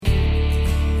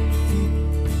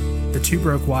Two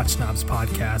Broke Watch Snobs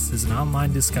podcast is an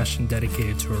online discussion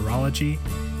dedicated to horology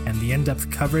and the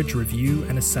in-depth coverage, review,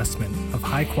 and assessment of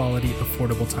high-quality,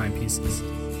 affordable timepieces.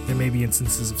 There may be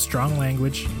instances of strong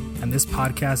language, and this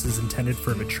podcast is intended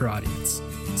for a mature audience.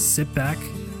 Sit back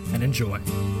and enjoy.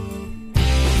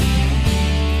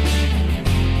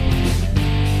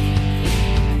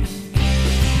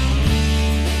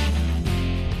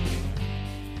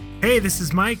 Hey, this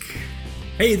is Mike.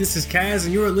 Hey, this is Kaz,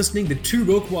 and you are listening to Two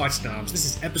Broke Watch Snobs. This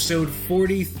is episode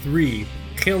 43.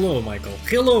 Hello, Michael.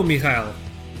 Hello, Mikhail.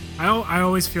 I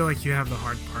always feel like you have the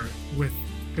hard part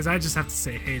because I just have to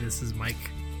say, hey, this is Mike.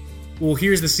 Well,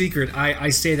 here's the secret. I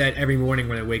say that every morning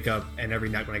when I wake up and every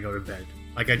night when I go to bed.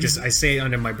 Like, I say it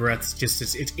under my breath.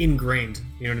 It's ingrained.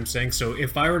 You know what I'm saying? So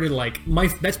if I were to,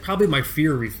 that's probably my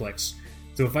fear reflex.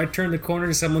 So if I turn the corner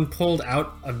and someone pulled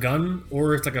out a gun,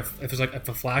 or if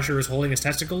a flasher is holding his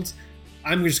testicles,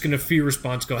 I'm just gonna fear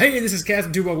response go, hey, this is Kaz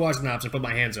from Two Broke Watch Snobs, and put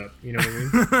my hands up. You know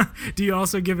what I mean? Do you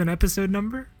also give an episode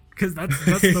number? Because that's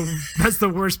the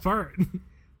worst part.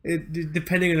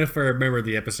 Depending on if I remember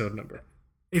the episode number.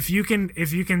 If you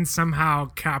can somehow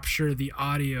capture the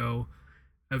audio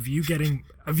of you getting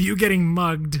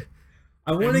mugged.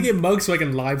 I want to get mugged so I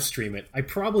can live stream it. I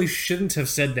probably shouldn't have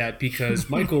said that because,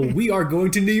 Michael, we are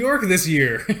going to New York this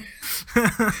year.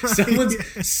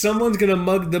 Someone's going to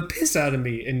mug the piss out of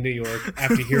me in New York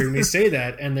after hearing me say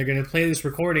that, and they're going to play this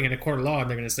recording in a court of law, and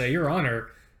they're going to say, Your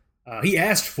Honor, he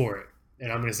asked for it.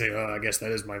 And I'm going to say, I guess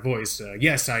that is my voice.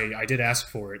 Yes, I did ask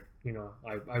for it. You know,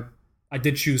 I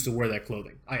did choose to wear that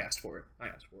clothing. I asked for it.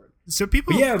 So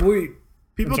people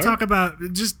talk about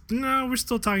we're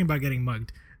still talking about getting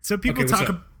mugged. So people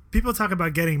talk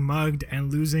about getting mugged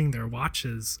and losing their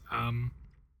watches.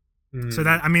 So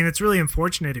that, I mean, it's really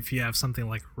unfortunate if you have something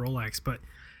like Rolex, but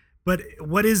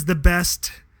what is the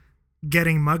best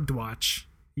getting mugged watch,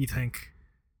 you think?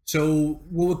 So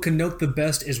what would connote the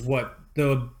best is what?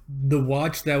 The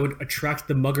watch that would attract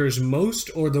the muggers most,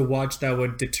 or the watch that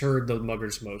would deter the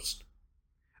muggers most?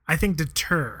 I think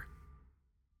deter.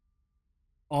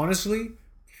 Honestly,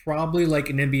 probably like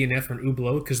an MB&F or an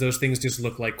Hublot, because those things just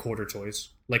look like quarter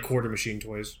machine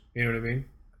toys. You know what I mean?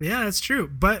 Yeah, that's true.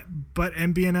 But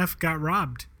MB&F got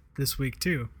robbed this week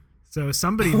too. So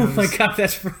somebody knows. Oh my god,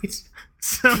 that's right.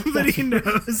 Somebody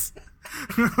knows.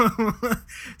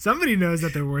 Somebody knows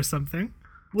that they're worth something.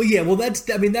 Well, yeah. Well, that's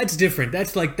different.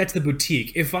 That's the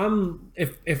boutique. If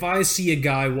I see a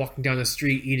guy walking down the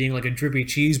street eating like a drippy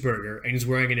cheeseburger and he's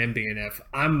wearing an MB&F,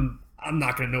 I'm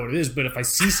not going to know what it is, but if I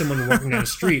see someone walking down the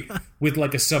street with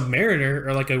like a Submariner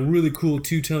or like a really cool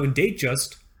two-tone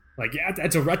Datejust, like, yeah,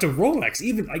 that's a Rolex.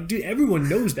 Even like, dude, everyone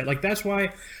knows that. Like, that's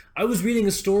why I was reading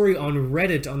a story on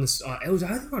Reddit on this. It was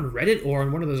either on Reddit or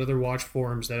on one of those other watch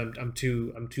forums that I'm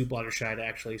too bladder shy to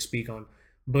actually speak on.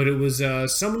 But it was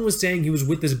someone was saying he was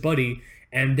with his buddy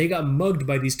and they got mugged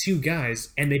by these two guys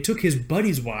and they took his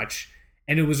buddy's watch.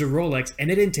 And it was a Rolex, and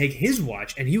they didn't take his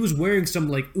watch, and he was wearing some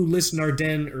like Ulysse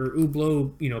Nardin or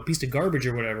Hublot, piece of garbage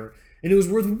or whatever, and it was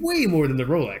worth way more than the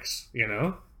Rolex, you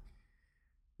know?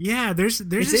 Yeah, there's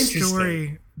a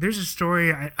story. There's a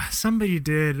story. Somebody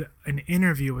did an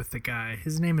interview with the guy.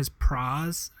 His name is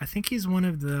Praz. I think he's one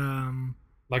of the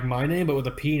like my name, but with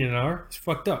a P and an R. It's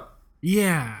fucked up.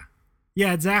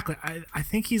 Yeah, exactly. I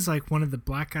think he's like one of the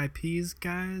Black Eyed Peas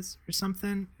guys or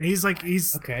something. He's like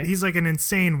an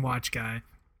insane watch guy,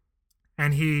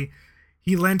 and he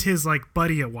lent his like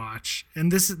buddy a watch.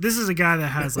 And this is a guy that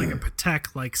has like a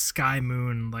Patek like Sky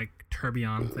Moon like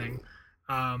tourbillon thing.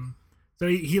 So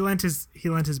he lent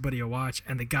his buddy a watch,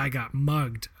 and the guy got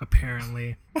mugged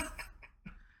apparently.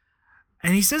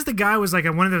 And he says the guy was like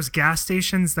at one of those gas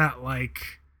stations that like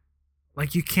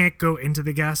you can't go into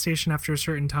the gas station after a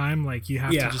certain time. Like you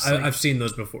have to just. Yeah, I've seen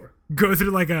those before. Go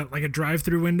through like a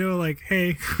drive-through window. Like,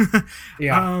 hey.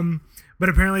 Yeah. But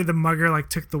apparently the mugger like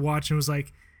took the watch and was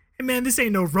like, "Hey man, this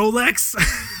ain't no Rolex."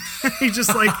 He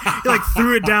just like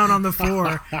threw it down on the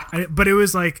floor. But it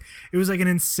was like an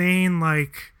insane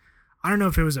like, I don't know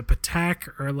if it was a Patek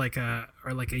or like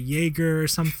a Jaeger or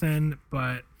something,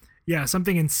 but. Yeah,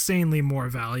 something insanely more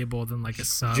valuable than like a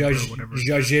sub or whatever.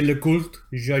 Jager le culte.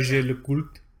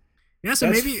 Yeah,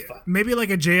 so maybe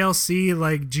like a JLC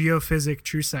like Geophysic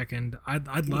True Second.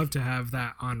 I'd love to have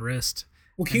that on wrist.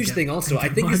 Well, here's the thing also. I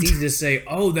think it's easy to say,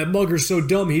 oh, that mugger's so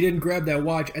dumb, he didn't grab that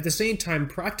watch. At the same time,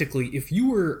 practically, if you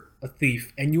were a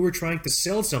thief and you were trying to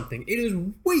sell something, it is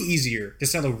way easier to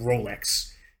sell a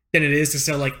Rolex than it is to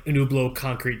sell like an Hublot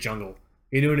Concrete Jungle.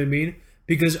 You know what I mean?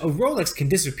 Because a Rolex can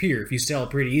disappear if you sell it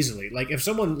pretty easily. Like if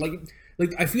someone like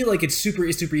I feel like it's super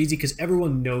easy because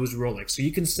everyone knows Rolex. So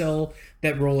you can sell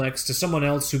that Rolex to someone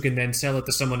else who can then sell it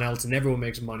to someone else and everyone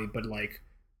makes money. But like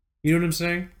You know what I'm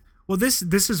saying? Well, this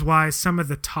is why some of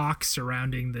the talk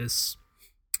surrounding this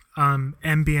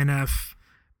MBNF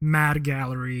Mad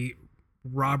Gallery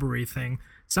robbery thing,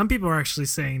 some people are actually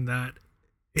saying that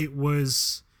it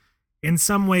was in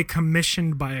some way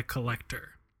commissioned by a collector.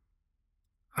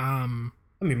 I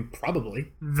mean, probably.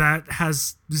 That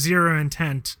has zero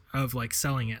intent of like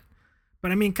selling it.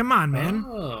 But I mean, come on, man.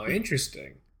 Oh,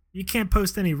 interesting. You can't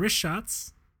post any wrist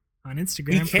shots on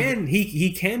Instagram.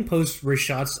 He can post wrist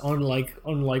shots on like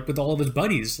with all of his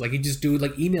buddies. Like he just do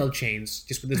like email chains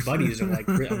just with his buddies and like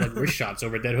wrist shots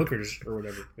over dead hookers or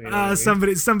whatever. You know what I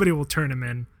mean? Somebody will turn him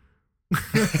in.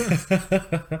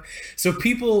 So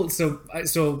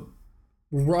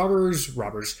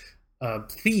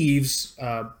thieves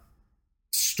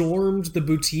stormed the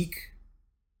boutique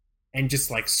and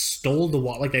just like stole the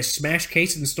watch. Like they smashed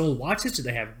cases and stole watches. Did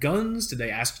they have guns? Did they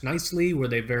ask nicely? Were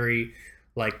they very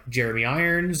like Jeremy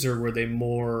Irons, or were they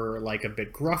more like a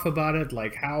bit gruff about it?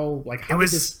 Like how it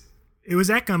was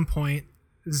at gunpoint.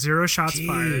 0 shots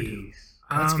fired.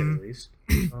 That's good at least.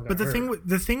 But the thing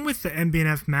with the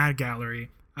MBNF Mad Gallery,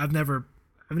 I've never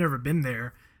been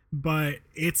there, but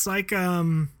it's like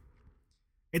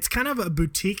it's kind of a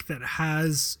boutique that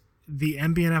has the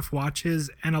MBNF watches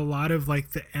and a lot of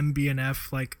like the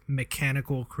MBNF like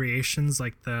mechanical creations,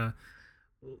 like the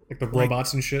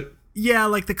robots and shit. Yeah,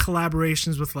 like the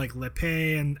collaborations with like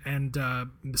Lepay and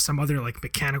some other like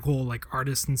mechanical like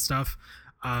artists and stuff.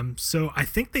 So I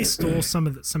think they stole some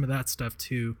of that stuff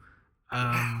too.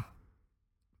 But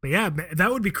yeah,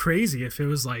 that would be crazy if it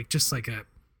was like just like a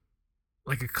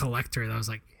collector that was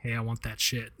like, hey, I want that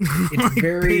shit.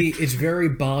 It's very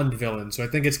Bond villain, so I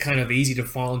think it's kind of easy to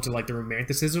fall into like the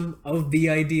romanticism of the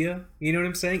idea. You know what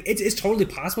I'm saying? It's totally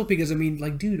possible because I mean,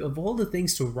 like, dude, of all the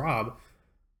things to rob,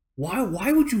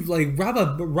 why would you like rob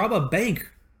a bank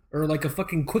or like a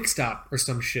fucking Quick Stop or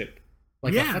some shit?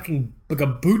 Like a fucking like a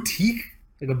boutique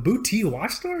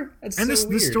watch store? That's and so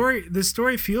weird. The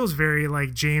story feels very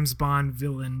like James Bond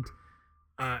villain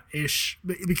ish,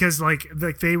 because like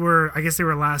they were, I guess they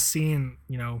were last seen,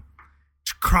 you know,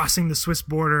 crossing the Swiss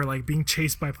border, like being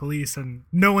chased by police, and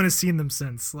no one has seen them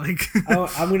since. Like,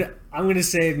 I'm gonna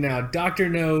say it now, Dr.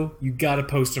 No, you gotta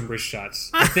post some wrist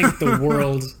shots. I think the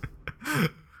world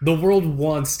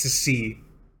wants to see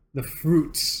the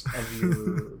fruits of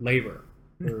your labor,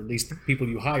 or at least the people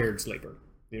you hired's labor.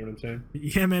 You know what I'm saying?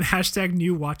 Yeah, man. #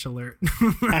 new watch alert.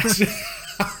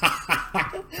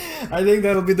 I think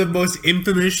that'll be the most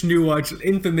infamous new watch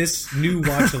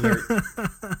alert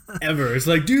ever. It's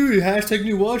like, dude, #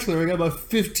 new watch alert. I got about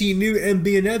 15 new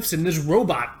MBNFs in this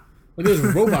robot. Look at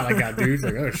this robot I got, dude. It's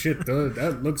like, oh shit,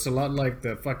 that looks a lot like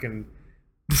the fucking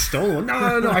stolen.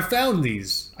 No. I found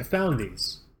these.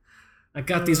 I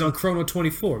got these on Chrono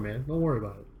 24, man. Don't worry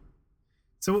about it.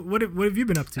 So what have you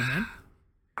been up to, man?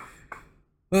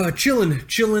 Chilling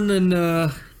and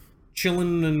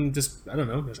just, I don't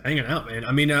know, just hanging out, man.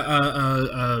 I mean,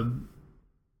 I'm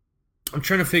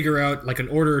trying to figure out like an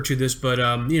order to this, but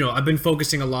you know, I've been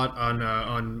focusing a lot on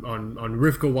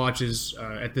Rivka watches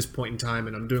at this point in time,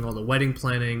 and I'm doing all the wedding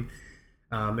planning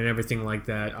and everything like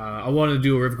that. I wanted to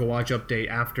do a Rivka watch update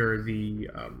after the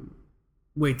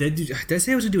wait, did I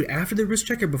say I was gonna do it after the wrist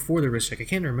check or before the wrist check? I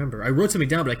can't remember. I wrote something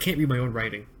down, but I can't read my own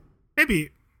writing.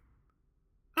 Maybe.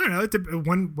 I don't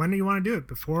know. When do you want to do it?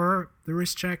 Before the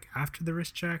wrist check? After the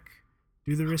wrist check?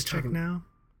 Do the wrist check now?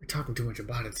 We're talking too much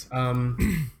about it. But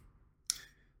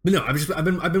no, I've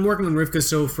been working on Rivka.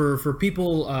 So for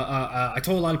people, I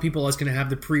told a lot of people I was going to have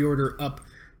the pre-order up,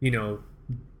 you know,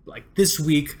 like this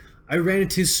week. I ran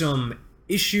into some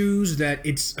issues that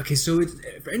it's okay. So it's,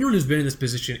 for anyone who's been in this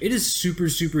position, it is super,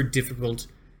 super difficult.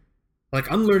 Like,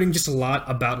 I'm learning just a lot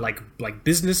about like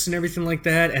business and everything like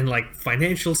that, and like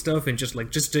financial stuff and just like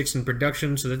logistics and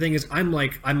production. So the thing is, I'm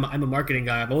a marketing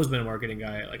guy. I've always been a marketing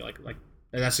guy. Like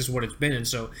that's just what it's been. And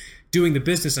so doing the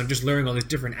business, I'm just learning all these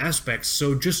different aspects.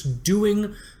 So just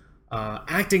doing,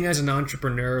 acting as an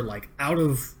entrepreneur, like out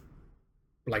of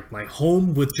like my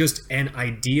home with just an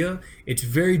idea, it's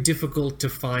very difficult to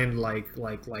find like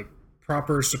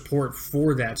proper support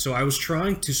for that. So I was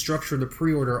trying to structure the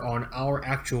pre-order on our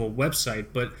actual website,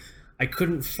 but I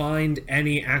couldn't find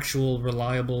any actual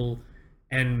reliable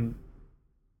and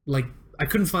like I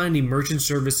couldn't find any merchant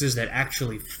services that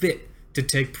actually fit to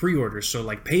take pre-orders. So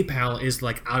like PayPal is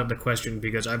like out of the question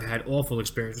because I've had awful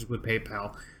experiences with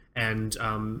PayPal, and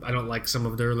I don't like some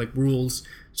of their like rules.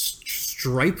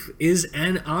 Stripe is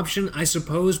an option, I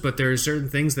suppose, but there are certain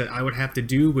things that I would have to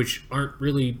do which aren't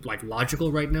really like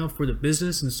logical right now for the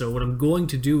business. And so what I'm going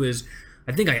to do is,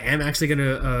 I think I am actually going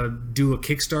to do a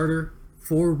Kickstarter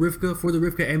for Rivka, for the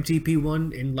Rivka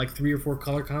MTP1 in like 3 or 4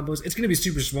 color combos. It's gonna be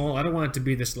super small. I don't want it to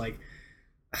be this like,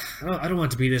 I don't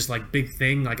want it to be this like big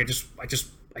thing. Like I just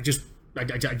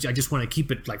want to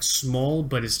keep it like small,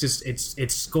 but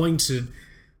it's going to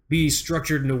be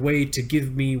structured in a way to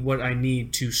give me what I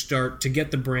need to start to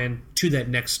get the brand to that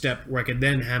next step where I can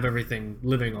then have everything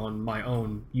living on my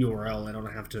own URL. I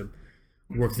don't have to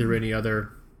work through any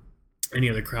other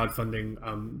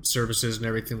crowdfunding services and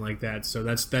everything like that. So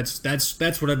that's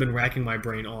what I've been racking my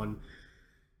brain on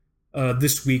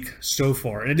this week so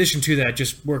far. In addition to that,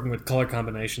 just working with color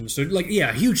combinations. So like,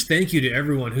 yeah, huge thank you to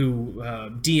everyone who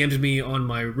DM'd me on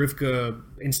my Rivka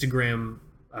Instagram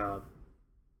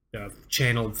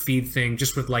channel feed thing,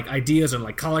 just with like ideas on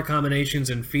like color combinations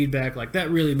and feedback. Like that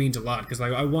really means a lot, because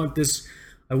like I want this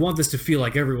to feel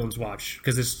like everyone's watch,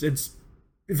 because it's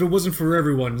if it wasn't for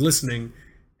everyone listening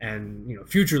and, you know,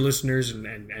 future listeners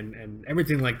and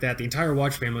everything like that, the entire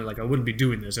watch family, like I wouldn't be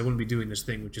doing this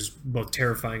thing, which is both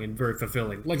terrifying and very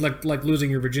fulfilling, like losing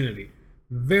your virginity.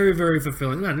 Very, very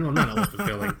fulfilling. Not always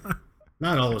fulfilling.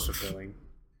 Not always fulfilling.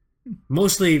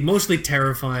 Mostly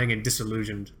terrifying and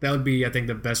disillusioned. That would be, I think,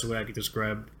 the best way I could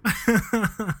describe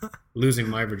losing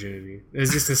my virginity.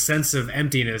 There's just a sense of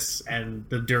emptiness and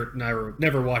the dirt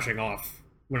never washing off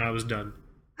when I was done.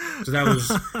 So that was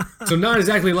so not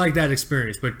exactly like that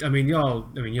experience, but I mean y'all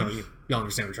understand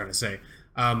what I'm trying to say.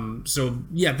 So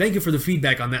yeah, thank you for the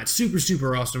feedback on that.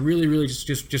 Super awesome. Really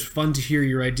just fun to hear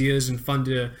your ideas, and fun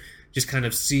to just kind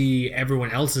of see everyone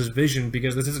else's vision,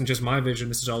 because this isn't just my vision,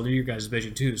 this is all of you guys'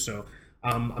 vision too. So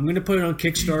I'm gonna put it on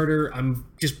Kickstarter. I'm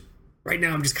just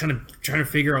kind of trying to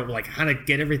figure out like how to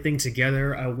get everything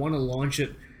together. I want to launch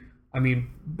it, I mean,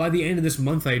 by the end of this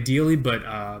month ideally, but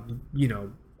you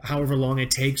know, however long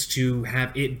it takes to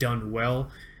have it done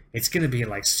well. It's gonna be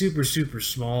like super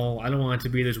small. I don't want it to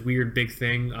be this weird big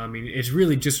thing. I mean, it's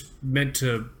really just meant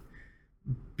to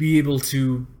be able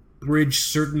to bridge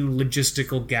certain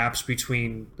logistical gaps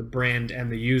between the brand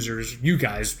and the users, you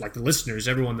guys, like the listeners,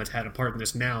 everyone that's had a part in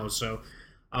this now. So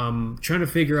trying to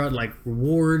figure out like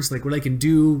rewards, like what I can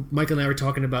do. Michael and I were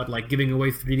talking about like giving away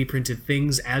 3D printed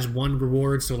things as one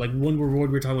reward. So like one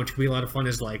reward we're talking about, which could be a lot of fun,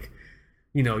 is like,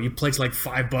 you know, you pledge like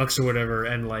 $5 or whatever,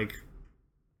 and like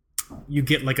you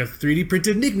get like a 3D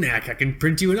printed knickknack. I can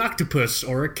print you an octopus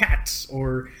or a cat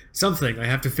or something. I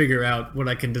have to figure out what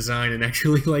I can design and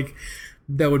actually like,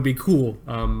 that would be cool.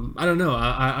 I don't know.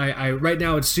 I right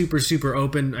now it's super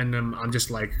open, and I'm just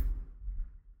like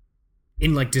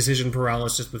in like decision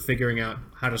paralysis with figuring out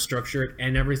how to structure it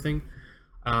and everything.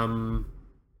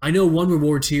 I know one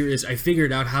reward tier is I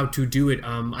figured out how to do it.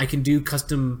 I can do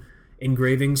custom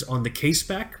engravings on the case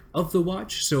back of the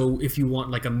watch. So if you want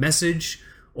like a message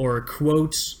or a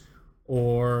quote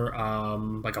or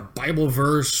like a Bible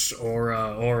verse or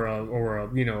a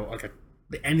you know, like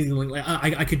anything like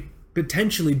I could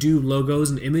potentially do logos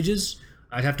and images.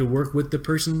 I'd have to work with the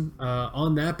person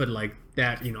on that, but like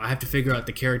that, you know, I have to figure out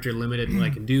the character limit and what I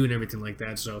can do and everything like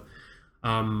that. So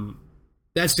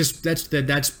that's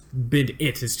been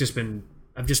it.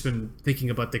 I've just been thinking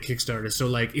about the Kickstarter. So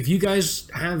like, if you guys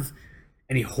have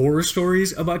any horror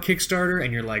stories about Kickstarter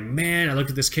and you're like, man, I looked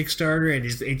at this Kickstarter and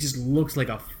it just looks like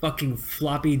a fucking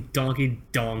floppy donkey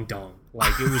dong.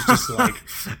 Like, it was just like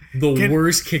the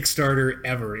worst Kickstarter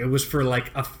ever. It was for like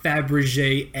a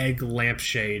Fabergé egg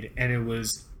lampshade, and it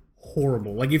was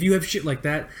horrible. Like, if you have shit like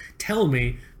that, tell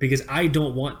me, because I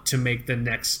don't want to make the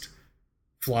next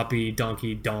floppy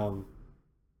donkey dong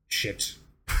shit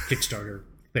Kickstarter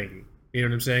thing. You know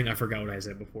what I'm saying? I forgot what I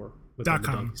said before with the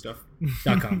donkey stuff.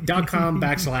 .com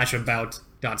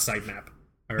 /about.sitemap.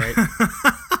 All right.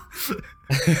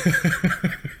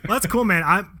 Well, that's cool, man.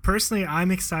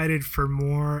 I'm excited for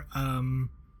more. I'm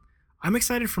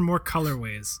excited for more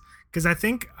colorways, because I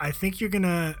think you're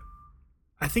gonna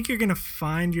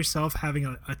find yourself having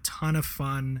a ton of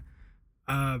fun,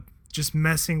 just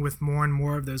messing with more and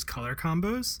more of those color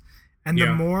combos. And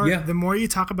the more you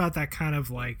talk about that kind of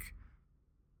like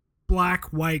black,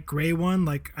 white, gray one,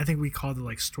 like I think we called it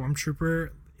like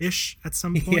Stormtrooper-ish at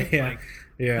some point.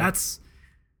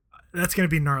 That's gonna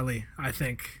be gnarly, I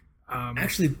think.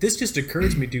 Actually, this just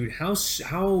occurred to me, dude. How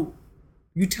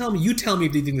you tell me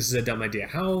if you think this is a dumb idea.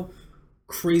 How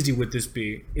crazy would this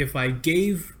be if I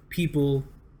gave people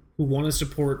who want to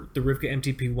support the Rivka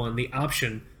MTP1 the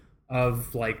option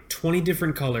of like 20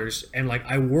 different colors, and like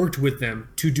I worked with them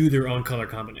to do their own color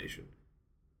combination?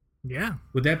 Yeah.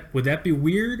 Would that be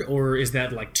weird, or is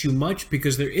that like too much?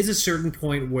 Because there is a certain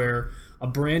point where a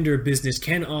brand or business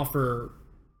can offer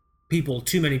people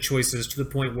too many choices to the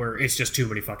point where it's just too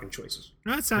many fucking choices.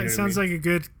 No, it sounds like a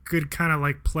good kind of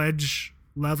like pledge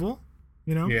level,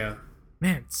 you know? Yeah.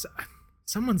 Man,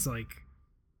 someone's like,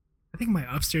 I think my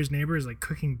upstairs neighbor is like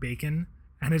cooking bacon,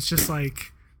 and it's just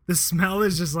like the smell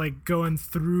is just like going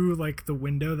through like the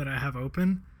window that I have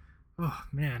open. Oh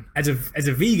man. As a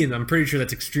vegan, I'm pretty sure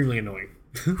that's extremely annoying.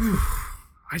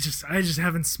 I just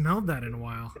haven't smelled that in a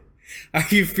while. Are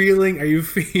you feeling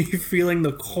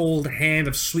the cold hand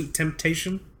of sweet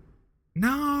temptation?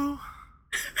 No.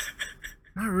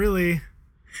 Not really.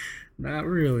 Not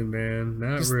really, man.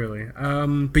 Not really.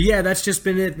 But yeah, that's just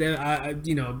been it. I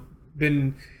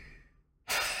been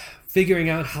figuring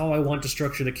out how I want to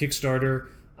structure the Kickstarter.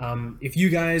 If you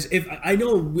guys, I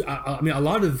mean, a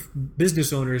lot of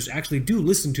business owners actually do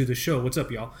listen to the show. What's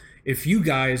up, y'all? If you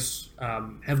guys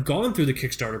have gone through the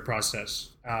Kickstarter process,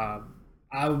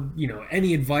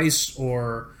 any advice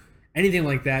or anything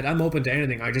like that, I'm open to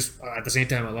anything. I just, at the same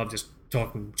time, I love just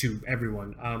talking to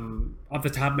everyone. Off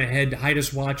the top of my head,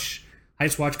 Hiatus Watch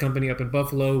Company up in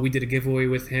Buffalo, we did a giveaway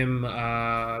with him,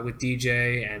 with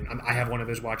DJ, and I have one of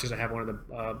his watches. I have one of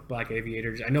the Black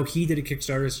Aviators. I know he did a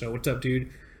Kickstarter, so what's up,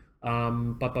 dude?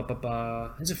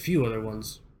 There's a few other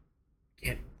ones.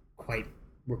 Can't quite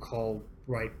recall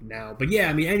right now. But yeah,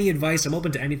 I mean, any advice, I'm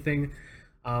open to anything.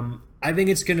 I think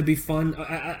it's going to be fun.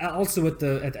 I also, at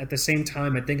the same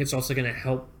time, I think it's also going to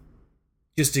help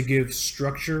just to give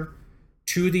structure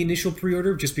to the initial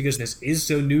pre-order, just because this is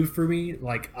so new for me.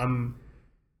 Like, I'm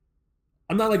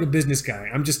not like a business guy.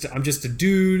 I'm just a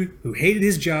dude who hated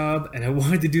his job, and I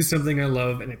wanted to do something I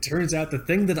love. And it turns out the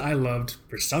thing that I loved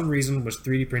for some reason was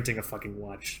 3D printing a fucking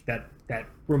watch. That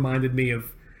reminded me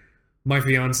of my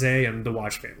fiance and the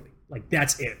watch family. Like,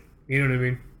 that's it. You know what I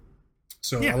mean?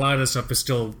 So yeah. A lot of this stuff is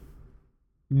still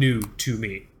new to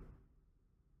me.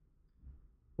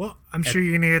 Well, I'm sure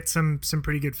you're gonna get some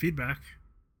pretty good feedback.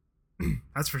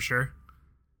 That's for sure.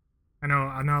 I know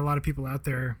a lot of people out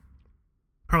there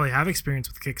probably have experience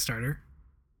with Kickstarter.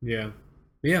 Yeah,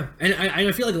 and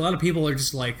I feel like a lot of people are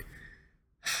just like,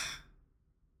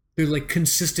 they're like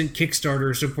consistent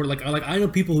Kickstarter support. Like I know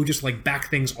people who just like back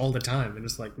things all the time, and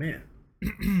it's like, man.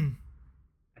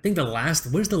 I think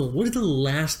what is the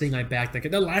last thing I backed?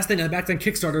 The last thing I backed on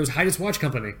Kickstarter was Hiatus Watch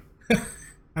Company.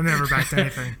 I've never backed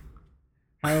anything.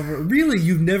 However, really,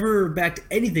 you've never backed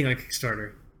anything on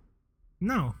Kickstarter?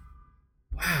 No.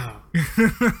 Wow.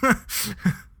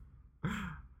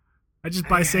 I just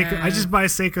buy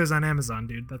Seikos on Amazon,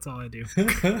 dude. That's all I do.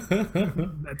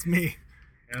 That's me.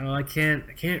 I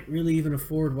can't really even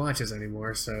afford watches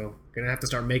anymore, so gonna have to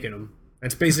start making them.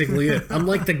 That's basically it. I'm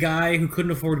like the guy who couldn't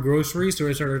afford groceries, so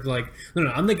I started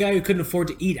I'm the guy who couldn't afford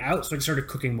to eat out, so I started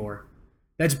cooking more.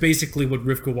 That's basically what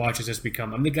Rivka Watches has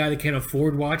become. I'm the guy that can't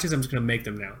afford watches, I'm just going to make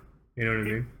them now. You know what I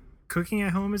mean? Cooking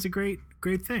at home is a great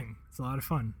thing. It's a lot of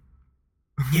fun.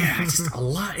 Yeah, it's just a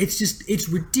lot. It's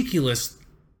ridiculous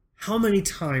how many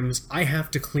times I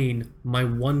have to clean my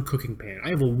one cooking pan. I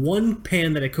have a one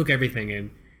pan that I cook everything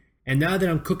in, and now that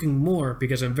I'm cooking more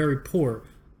because I'm very poor,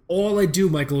 all I do,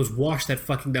 Michael, is wash that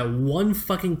one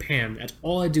fucking pan. That's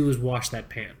all I do is wash that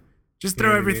pan. Just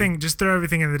throw everything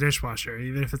in the dishwasher,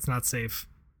 even if it's not safe.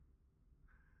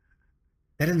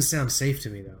 That doesn't sound safe to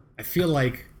me, though. I feel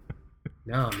like,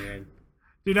 no, man.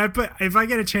 Dude, if I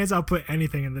get a chance, I'll put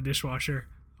anything in the dishwasher.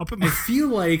 I feel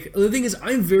like the thing is,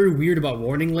 I'm very weird about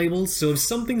warning labels. So if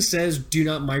something says "do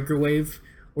not microwave"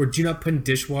 or "do not put in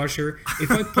dishwasher,"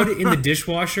 if I put it in the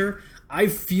dishwasher, I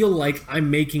feel like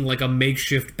I'm making like a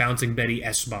makeshift Bouncing Betty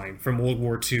S-Mine from World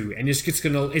War II, and it's just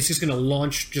gonna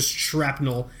launch just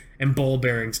shrapnel and ball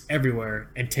bearings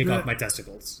everywhere and take off my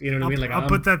testicles. You know what I mean? Like I'll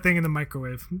put that thing in the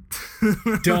microwave.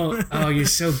 Don't. Oh, you're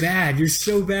so bad. You're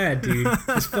so bad, dude.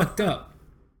 It's fucked up.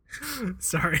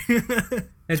 Sorry.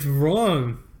 That's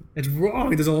wrong. That's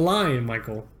wrong. There's a line,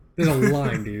 Michael. There's a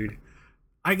line, dude.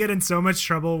 I get in so much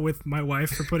trouble with my wife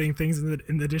for putting things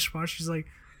in the dishwasher. She's like,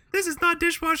 "This is not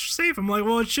dishwasher safe." I'm like,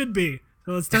 "Well, it should be.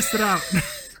 So let's test it out."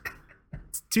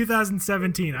 It's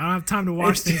 2017. I don't have time to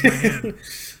wash things by hand.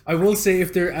 I will say,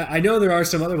 I know there are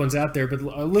some other ones out there, but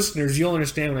listeners, you'll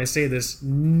understand when I say this.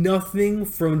 Nothing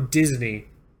from Disney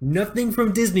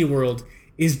World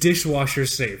is dishwasher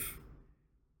safe.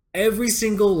 Every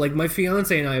single, like my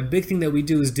fiance and I, a big thing that we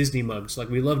do is Disney mugs. Like,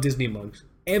 we love Disney mugs.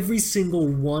 Every single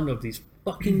one of these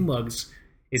fucking mugs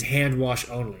is hand wash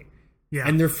only. Yeah.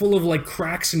 And they're full of like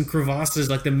cracks and crevasses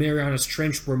like the Marianas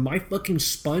Trench, where my fucking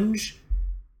sponge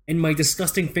and my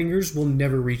disgusting fingers will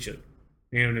never reach it.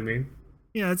 You know what I mean?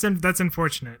 Yeah, that's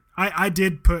unfortunate. I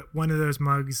did put one of those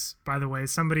mugs, by the way.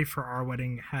 Somebody for our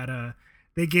wedding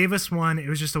they gave us one. It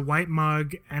was just a white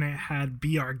mug, and it had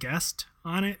 "Be Our Guest"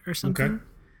 on it or something. Okay.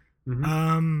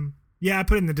 Mm-hmm. Yeah, I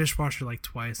put it in the dishwasher like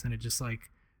twice, and it just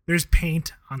like, there's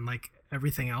paint on like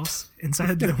everything else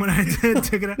inside when I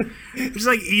took it out. Just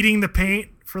like eating the paint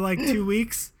for like 2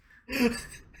 weeks.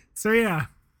 So yeah.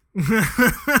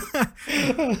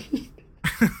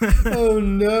 Oh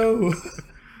no.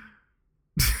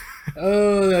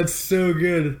 Oh, that's so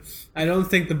good. I don't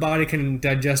think the body can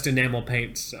digest enamel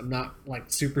paints. I'm not like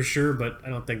super sure, but I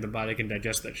don't think the body can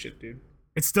digest that shit, dude.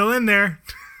 It's still in there.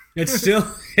 It's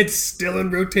still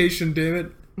in rotation, damn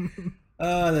it.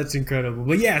 That's incredible.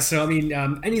 But yeah, so I mean,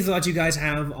 any thoughts you guys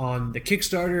have on the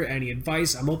Kickstarter? Any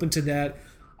advice? I'm open to that.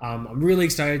 I'm really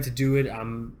excited to do it.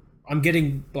 I'm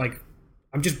getting like,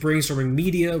 I'm just brainstorming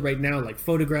media right now, like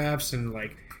photographs and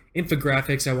like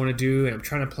infographics I want to do, and I'm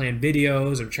trying to plan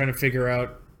videos. I'm trying to figure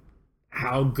out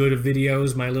how good of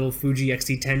videos my little Fuji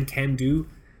X-T10 can do.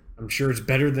 I'm sure it's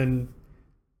better than,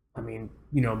 I mean,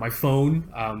 you know, my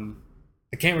phone.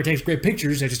 The camera takes great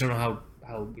pictures. I just don't know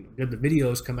how good the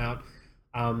videos come out.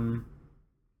 And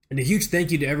a huge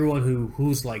thank you to everyone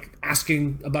who's like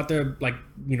asking about their, like,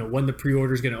 you know, when the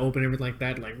pre-order is going to open, everything like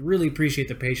that. Like, really appreciate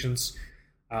the patience.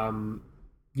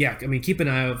 Yeah, I mean, keep an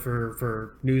eye out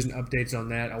for news and updates on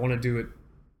that. I want to do it.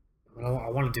 I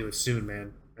want to do it soon,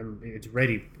 man. It's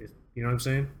ready. You know what I'm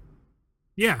saying?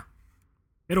 Yeah,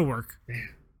 it'll work.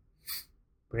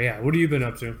 But yeah, what have you been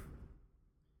up to?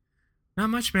 Not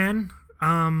much, man.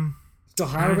 Still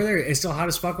hot over there? It's still hot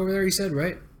as fuck over there, you said,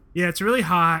 right? Yeah, it's really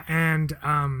hot, and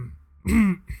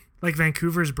like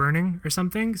Vancouver's burning or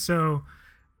something. So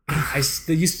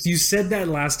you said that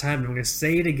last time, and I'm gonna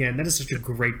say it again. That is such a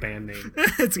great band name.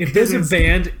 If there's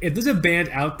a band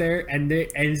out there and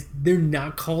they're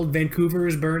not called Vancouver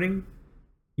is Burning,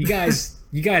 you guys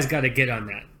got to get on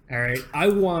that. All right, I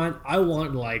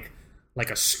want like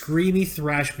a screamy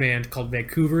thrash band called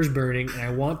Vancouver is Burning, and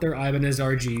I want their Ibanez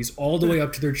RGs all the way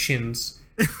up to their chins.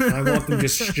 And I want them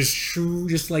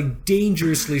just like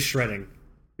dangerously shredding.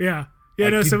 Yeah.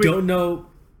 Like, no. So we don't know.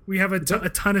 We have a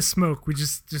ton of smoke. We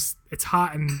just it's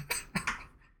hot, and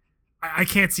I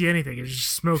can't see anything. There's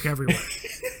just smoke everywhere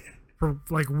for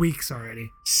like weeks already.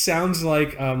 Sounds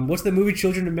like what's the movie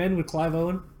Children of Men with Clive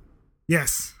Owen?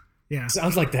 Yes. Yeah.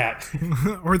 Sounds like that.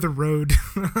 Or The Road.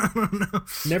 I don't know.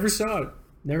 Never saw it.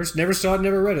 Never saw it.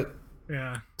 Never read it.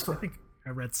 Yeah. I think I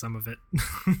read some of it,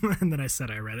 and then I said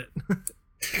I read it.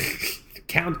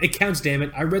 It counts, damn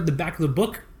it. I read the back of the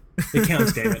book. It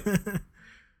counts, damn it.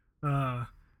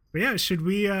 But yeah, should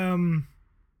we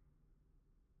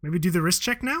maybe do the wrist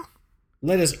check now?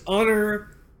 Let us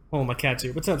honor. Oh, my cat's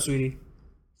here. What's up, sweetie?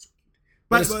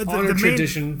 Let us honor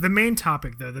tradition. The main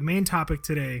topic, though, the main topic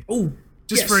today. Oh,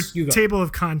 just yes, for table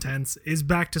of contents is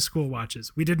back to school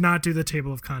watches. We did not do the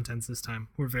table of contents this time.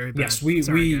 We're very bad. Yes, we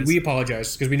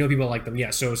apologize because we know people like them. Yeah,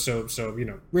 so you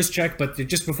know, wrist check. But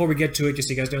just before we get to it, just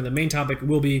so you guys know, the main topic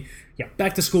will be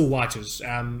back to school watches,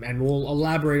 and we'll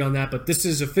elaborate on that. But this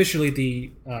is officially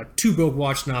the Two Broke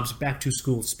Watch Snobs Back to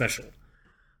School special.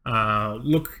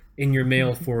 Look in your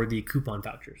mail for the coupon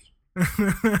vouchers.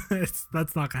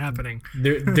 That's not happening.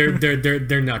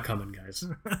 They're not coming, guys.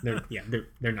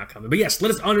 They're not coming. But yes,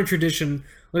 let us honor tradition.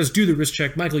 Let us do the wrist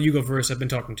check. Michael, you go first. I've been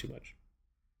talking too much.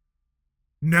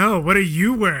 No, what are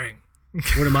you wearing?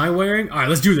 What am I wearing? All right,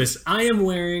 let's do this. I am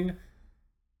wearing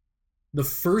the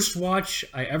first watch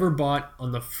I ever bought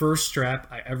on the first strap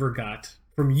I ever got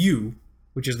from you,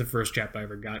 which is the first strap I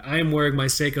ever got. I am wearing my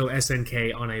Seiko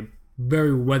SNK on a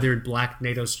very weathered black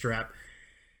NATO strap.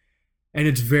 And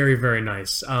it's very, very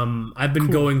nice. I've been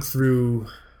going through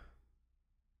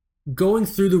the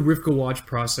Rivka watch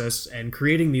process, and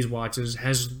creating these watches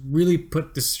has really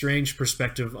put this strange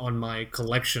perspective on my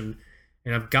collection.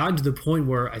 And I've gotten to the point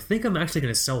where I think I'm actually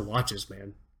going to sell watches,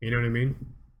 man. You know what I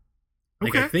mean?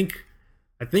 Like, okay.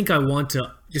 I think I want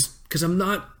to, just because I'm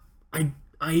not,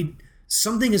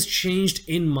 something has changed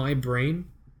in my brain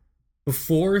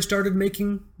before I started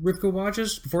making Rivka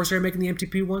watches, before I started making the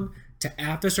MTP one, to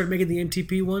after I started making the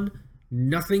MTP one,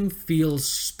 nothing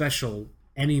feels special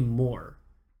anymore.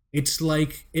 It's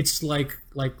like porn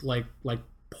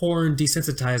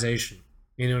desensitization.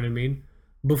 You know what I mean?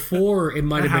 Before it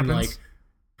might have been like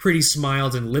pretty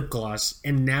smiles and lip gloss,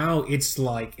 and now it's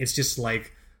just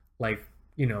like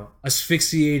you know,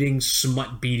 asphyxiating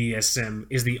smut BDSM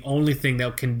is the only thing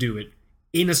that can do it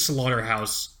in a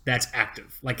slaughterhouse that's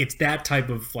active. Like, it's that type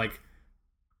of like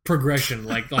progression.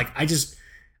 Like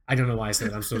I don't know why I said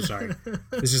it. I'm so sorry.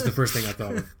 This is the first thing I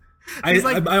thought of.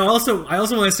 I also want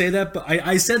to say that, but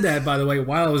I said that, by the way,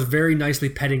 while I was very nicely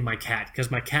petting my cat, because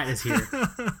my cat is here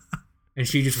and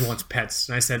she just wants pets.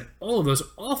 And I said all of those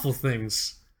awful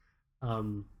things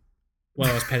while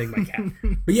I was petting my cat.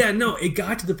 But yeah, no, it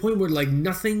got to the point where like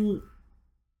nothing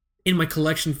in my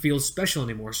collection feels special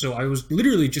anymore. So I was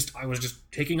literally just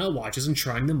taking out watches and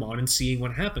trying them on and seeing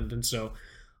what happened. And so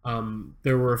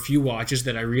there were a few watches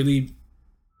that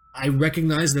I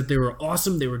recognized that they were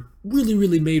awesome. They were really,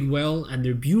 really made well, and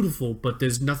they're beautiful. But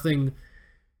there's nothing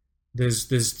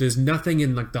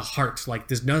in like the heart. Like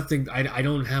there's nothing. I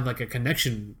don't have like a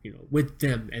connection, with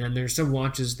them. And then there's some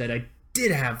watches that I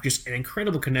did have just an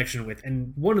incredible connection with,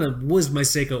 and one of them was my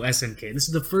Seiko SNK. This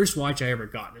is the first watch I ever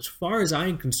got. And as far as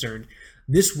I'm concerned,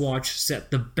 this watch set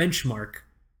the benchmark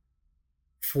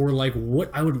for like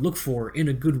what I would look for in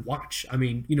a good watch. I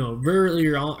mean, very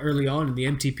early on in the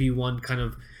MTP1 kind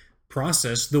of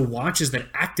process, the watches that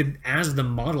acted as the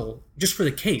model just for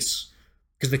the case,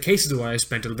 because the case is what I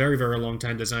spent a very, very long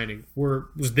time designing,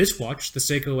 was this watch, the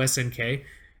Seiko SNK,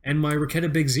 and my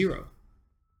Raketa Big Zero.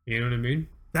 You know what I mean?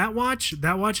 That watch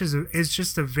is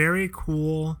just a very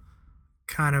cool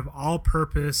kind of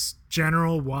all-purpose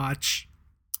general watch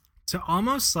to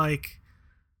almost like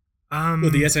the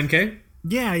SNK?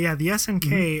 Yeah, the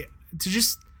SNK to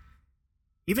just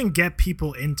even get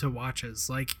people into watches.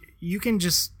 Like you can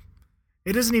just,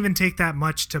 it doesn't even take that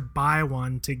much to buy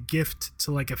one to gift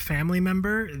to like a family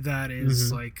member that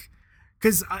is like,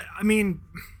 because I mean,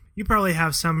 you probably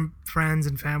have some friends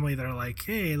and family that are like,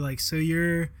 hey, like, so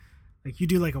you're like, you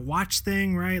do like a watch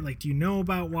thing, right? Like, do you know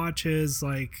about watches?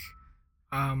 Like,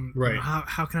 right.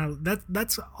 How can I,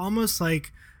 that's almost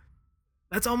like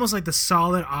the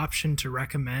solid option to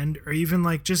recommend, or even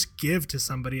like just give to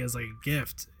somebody as like a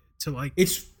gift to like,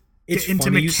 it's into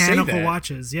mechanical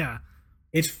watches. Yeah.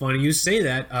 It's funny you say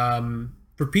that.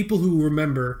 For people who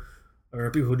remember, or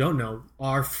people who don't know,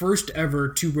 our first ever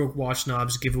Two Broke Watch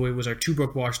Snobs giveaway was our Two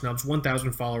Broke Watch Snobs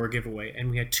 1,000 follower giveaway, and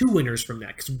we had two winners from that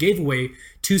because we gave away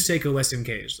two Seiko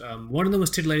SNKs. One of them was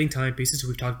Titillating Timepieces, who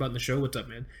we've talked about in the show. What's up,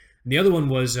 man? And the other one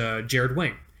was Jared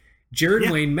Wayne. Jared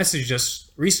Wayne messaged us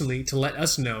recently to let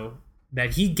us know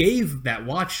that he gave that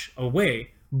watch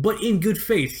away, but in good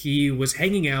faith. He was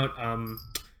hanging out.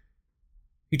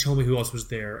 He told me who else was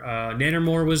there.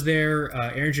 Nannermore was there.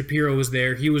 Aaron Shapiro was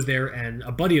there. He was there, and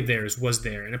a buddy of theirs was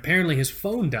there. And apparently his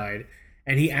phone died,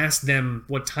 and he asked them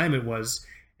what time it was.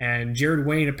 And Jared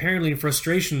Wayne, apparently in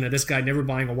frustration that this guy never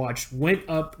buying a watch, went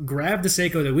up, grabbed the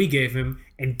Seiko that we gave him,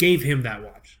 and gave him that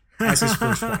watch as his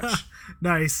first watch.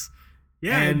 Nice.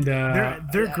 Yeah, and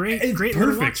they're great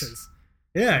little watches.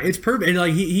 Yeah, it's perfect. And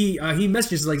like he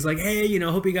messages like hey,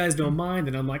 hope you guys don't mind.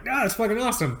 And I'm like, it's fucking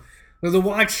awesome. The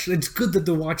watch, it's good that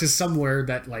the watch is somewhere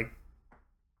that, like,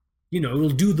 it'll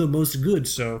do the most good.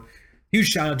 So, huge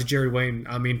shout out to Jared Wayne,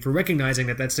 I mean, for recognizing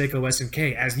that Seiko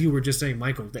SNK, as you were just saying,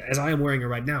 Michael, as I am wearing it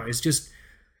right now, is just,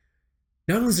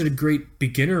 not only is it a great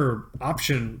beginner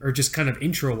option or just kind of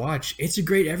intro watch, it's a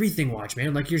great everything watch,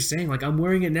 man. Like you're saying, like, I'm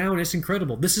wearing it now and it's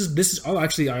incredible. This is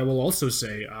actually, I will also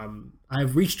say,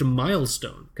 I've reached a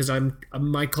milestone because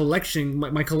my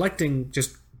collecting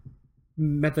just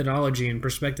methodology and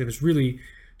perspective it's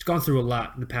gone through a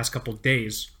lot in the past couple of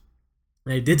days.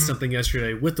 And I did something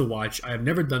yesterday with the watch I have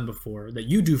never done before, that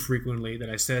you do frequently,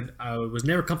 that I said I was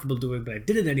never comfortable doing, but I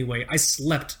did it anyway. I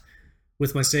slept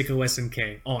with my Seiko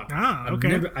SNK on.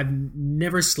 Okay. I've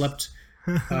never slept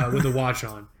with a watch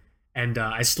on. And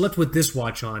I slept with this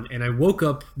watch on, and I woke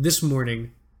up this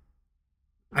morning,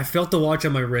 I felt the watch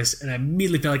on my wrist, and I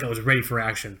immediately felt like I was ready for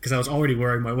action because I was already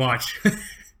wearing my watch.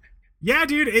 Yeah,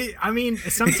 dude.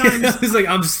 Sometimes I was like,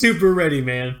 I'm super ready,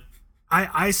 man.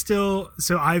 I've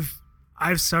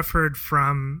suffered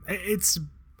from it's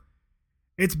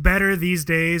better these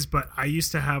days, but I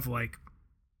used to have like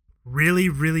really,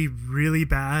 really, really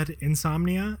bad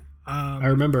insomnia. I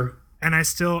remember, and I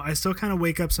still kind of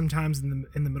wake up sometimes in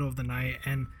the middle of the night,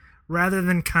 and rather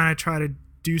than kind of try to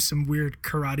do some weird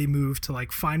karate move to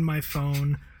like find my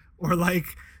phone, or like.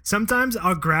 Sometimes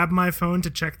I'll grab my phone to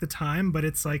check the time, but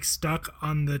it's like stuck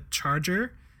on the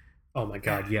charger. Oh my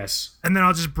God, yes. And then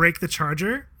I'll just break the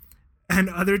charger. And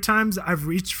other times I've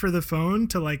reached for the phone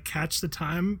to like catch the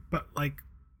time, but like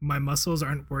my muscles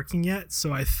aren't working yet.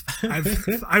 So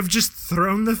I've just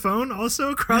thrown the phone also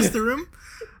across the room.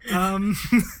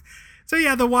 So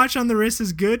yeah, the watch on the wrist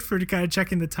is good for kind of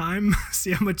checking the time,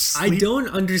 see how much sleep. I don't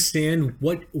understand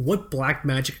what black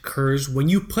magic occurs when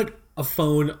you put a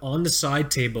phone on the side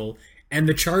table and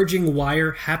the charging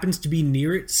wire happens to be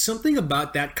near it. Something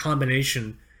about that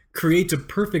combination creates a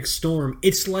perfect storm.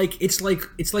 It's like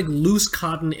loose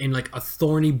cotton in like a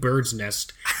thorny bird's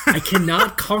nest. I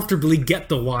cannot comfortably get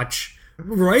the watch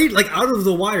right like out of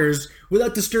the wires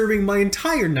without disturbing my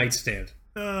entire nightstand.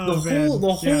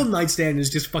 The whole nightstand is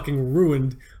just fucking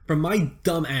ruined from my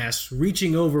dumb ass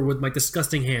reaching over with my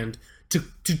disgusting hand to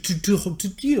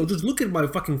just look at my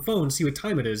fucking phone, see what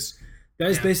time it is. That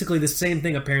is basically the same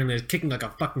thing, apparently, as kicking like a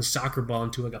fucking soccer ball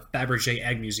into like a Fabergé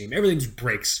egg museum. Everything just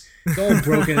breaks. It's all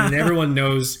broken, and everyone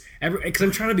knows. Because I'm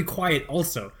trying to be quiet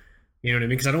also. You know what I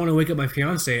mean? Because I don't want to wake up my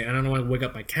fiance, and I don't want to wake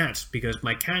up my cats. Because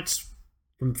my cats,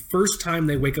 from the first time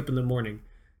they wake up in the morning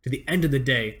to the end of the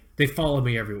day, they follow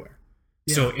me everywhere.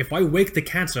 Yeah. So if I wake the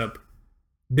cats up,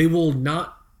 they will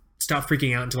not stop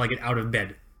freaking out until I get out of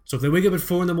bed. So if they wake up at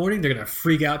 4 in the morning, they're going to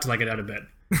freak out till I get out of bed.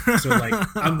 So like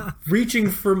I'm reaching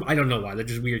for, I don't know why, they're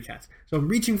just weird cats. So I'm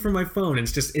reaching for my phone, and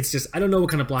it's just I don't know what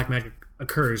kind of black magic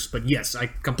occurs, but yes, I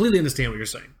completely understand what you're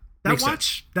saying.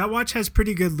 That watch has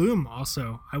pretty good lume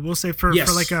also. I will say for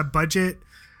like a budget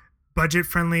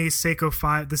friendly Seiko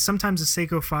 5, sometimes the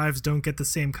Seiko 5s don't get the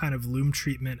same kind of lume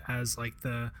treatment as like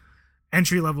the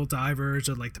entry level divers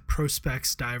or like the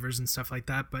Prospex divers and stuff like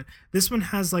that, but this one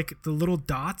has like the little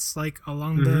dots like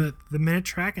along the minute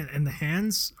track, and the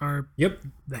hands are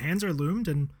loomed,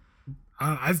 and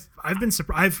I've been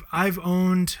surprised. I've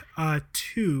owned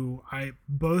two,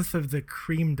 both of the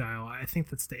cream dial. I think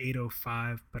that's the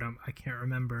 805, but I can't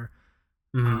remember.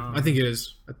 I think it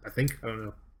is. I don't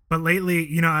know. But lately,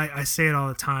 you know, I say it all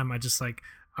the time. I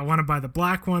want to buy the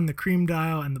black one, the cream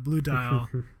dial, and the blue dial.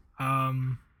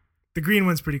 The green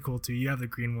one's pretty cool too. You have the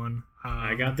green one.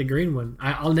 I got the green one.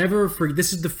 I'll never forget.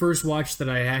 This is the first watch that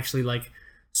I actually like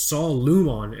saw lume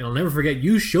on, and I'll never forget.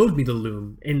 You showed me the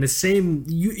lume in the same.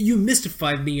 You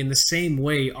mystified me in the same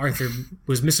way Arthur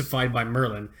was mystified by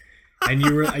Merlin. And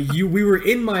we were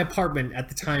in my apartment at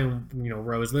the time, you know,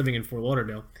 where I was living in Fort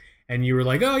Lauderdale. And you were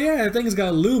like, oh yeah, that thing's got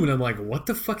a lume. And I'm like, what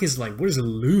the fuck is what is a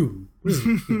lume? What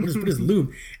is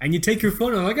lume? And you take your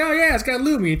phone and I'm like, oh yeah, it's got a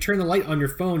lume. And you turn the light on your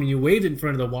phone and you waved it in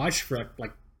front of the watch for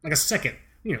like a second,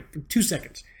 you know, for 2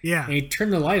 seconds. Yeah. And you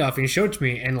turn the light off and you showed it to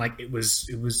me, and like it was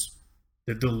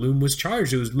the lume was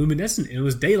charged. It was luminescent and it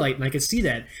was daylight, and I could see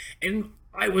that. And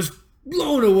I was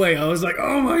blown away. I was like,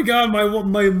 oh my god, my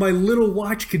little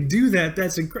watch could do that.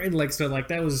 That's incredible.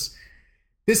 This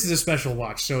is a special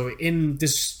watch. So in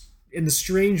the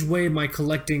strange way my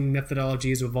collecting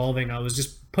methodology is evolving, I was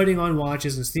just putting on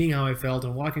watches and seeing how I felt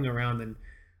and walking around, and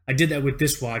I did that with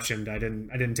this watch, and I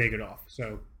didn't take it off.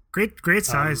 So great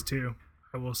size too,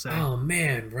 I will say. Oh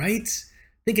man, right?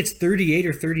 I think it's 38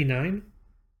 or 39.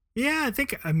 Yeah, I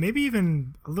think maybe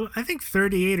even a little. I think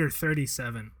 38 or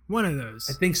 37. One of those.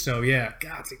 I think so. Yeah.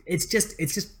 God, it's just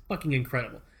fucking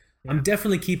incredible. Yeah. I'm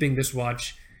definitely keeping this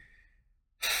watch.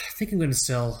 I think I'm going to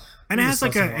sell. And it has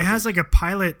like a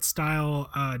pilot style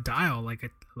dial,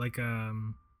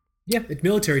 yeah, it's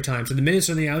military time. So the minutes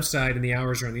are on the outside and the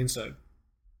hours are on the inside.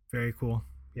 Very cool.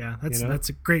 Yeah, that's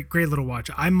a great little watch.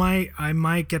 I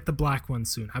might get the black one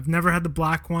soon. I've never had the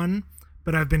black one,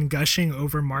 but I've been gushing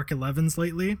over Mark 11s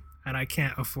lately, and I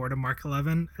can't afford a Mark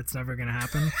 11. It's never gonna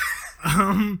happen.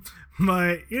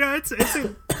 But you know,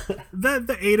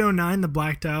 the 809, the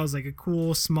black dial is like a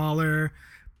cool, smaller,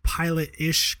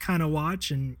 pilot-ish kind of watch,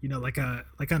 and you know, like on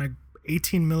a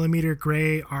 18 millimeter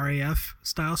gray RAF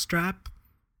style strap.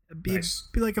 It'd be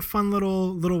like a fun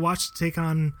little watch to take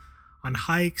on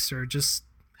hikes, or just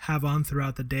have on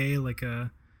throughout the day, like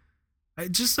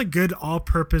just a good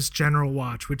all-purpose general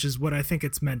watch, which is what I think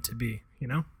it's meant to be, you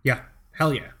know? Yeah,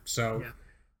 hell yeah. So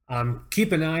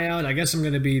keep an eye out. I guess I'm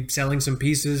going to be selling some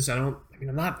pieces. I'm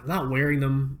not wearing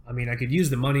them. I mean, I could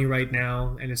use the money right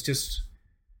now, and it's just,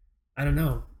 I don't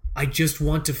know. I just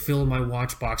want to fill my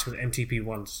watch box with MTP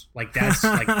ones. That's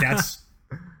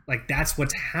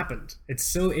what's happened.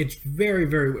 It's very,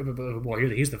 very, well,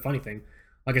 here's the funny thing.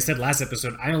 Like I said last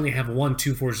episode, I only have one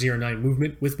 2409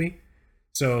 movement with me.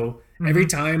 So every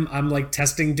time I'm like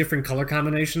testing different color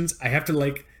combinations, I have to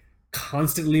like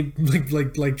constantly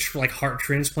like heart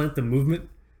transplant the movement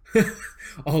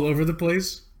all over the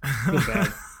place. I feel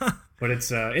bad. But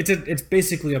it's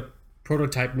basically a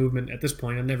prototype movement at this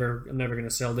point. I'm never going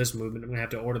to sell this movement. I'm going to have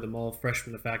to order them all fresh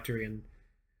from the factory, and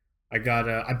I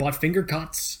bought finger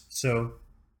cots, so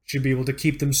should be able to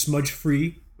keep them smudge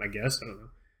free, I guess. I don't know.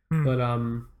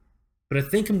 But I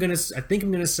think I'm gonna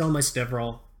sell my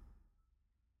Stevrol.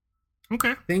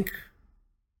 Okay. I think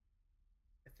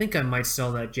I might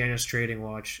sell that Janus Trading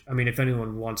watch. I mean, if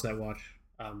anyone wants that watch,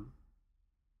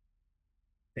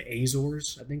 the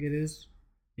Azores, I think it is.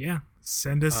 Yeah,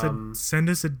 send us a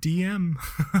DM.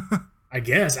 I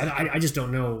guess I just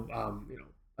don't know.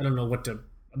 I don't know what to.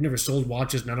 I've never sold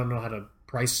watches, and I don't know how to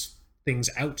price things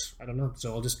out. I don't know,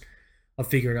 so I'll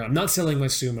figure it out. I'm not selling my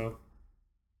Sumo.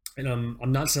 And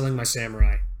I'm not selling my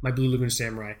Samurai, my Blue Lagoon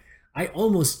Samurai. I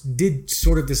almost did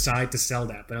sort of decide to sell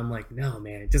that, but I'm like, no,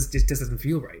 man, it just doesn't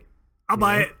feel right. I'll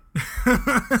buy it.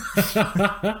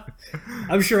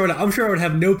 I'm sure I would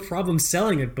have no problem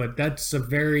selling it, but that's a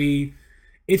very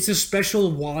it's a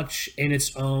special watch in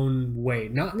its own way,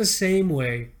 not in the same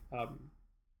way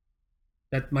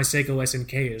that my Seiko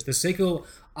SNK is. The Seiko,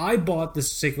 I bought the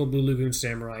Seiko Blue Lagoon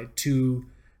Samurai to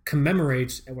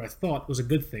commemorate what I thought was a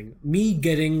good thing. Me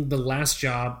getting the last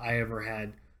job I ever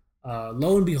had.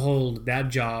 Lo and behold, that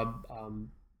job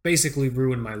basically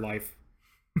ruined my life.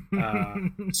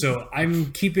 So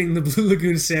I'm keeping the Blue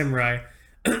Lagoon Samurai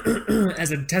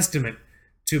as a testament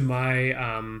to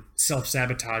my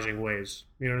self-sabotaging ways.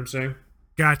 You know what I'm saying?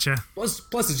 Gotcha. Plus,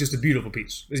 it's just a beautiful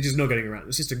piece. There's just no getting around.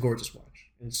 It's just a gorgeous watch.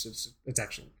 It's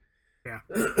excellent. Yeah.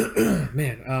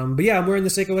 Man. But yeah, I'm wearing the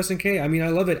Seiko SNK. I mean, I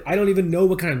love it. I don't even know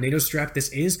what kind of NATO strap this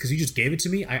is because you just gave it to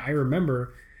me. I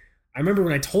remember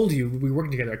when I told you, we were working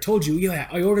together, I told you, yeah,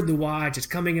 I ordered the watch, it's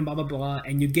coming and blah, blah, blah.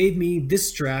 And you gave me this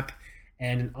strap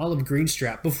and an olive green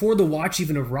strap before the watch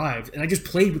even arrived. And I just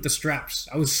played with the straps.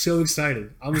 I was so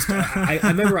excited. I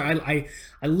remember I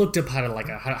looked up how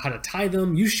to tie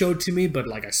them. You showed to me, but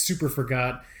like I super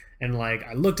forgot. And like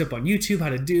I looked up on YouTube how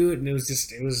to do it, and it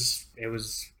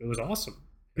was awesome.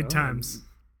 Good times.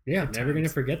 Yeah, Good never times. gonna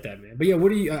forget that, man. But yeah, what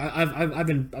do you? I've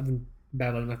been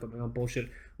battling enough with my own bullshit.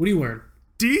 What are you wearing?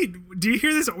 Do you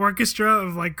hear this orchestra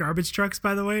of like garbage trucks?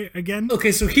 By the way, again.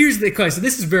 Okay, so here's the question. So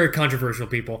this is very controversial,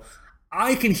 people.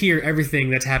 I can hear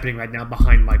everything that's happening right now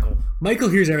behind Michael. Michael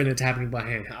hears everything that's happening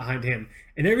behind him,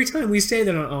 and every time we say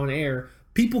that on air,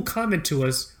 people comment to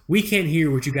us, "We can't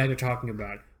hear what you guys are talking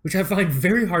about." Which I find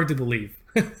very hard to believe.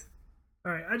 All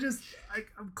right,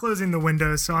 I'm closing the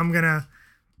window, so I'm gonna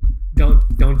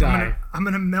don't die. I'm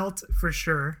gonna melt for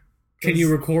sure. Can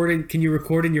you record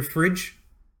in your fridge?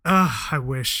 I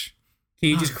wish. Can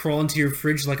you just crawl into your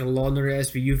fridge like a Law and Order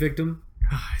SVU victim?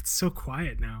 It's so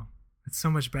quiet now. It's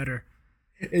so much better.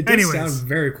 It does sound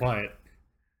very quiet.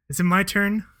 Is it my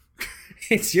turn?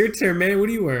 It's your turn, man. What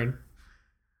are you wearing?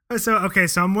 So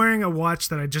I'm wearing a watch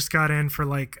that I just got in for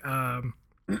like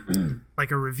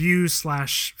like a review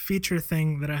 / feature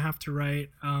thing that I have to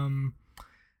write.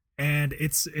 And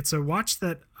it's a watch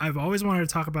that I've always wanted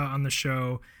to talk about on the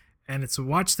show, and it's a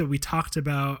watch that we talked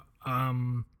about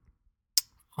on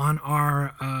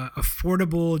our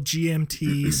affordable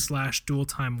GMT / dual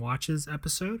time watches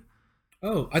episode.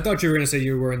 Oh, I thought you were going to say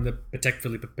you were wearing the Patek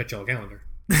Philippe Perpetual calendar.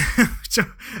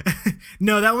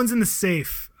 No, that one's in the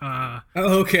safe. Oh,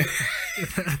 okay.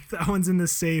 That one's in the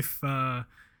safe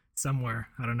somewhere.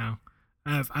 I don't know.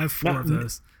 I have four of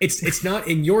those. It's not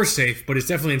in your safe, but it's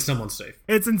definitely in someone's safe.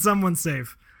 It's in someone's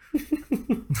safe.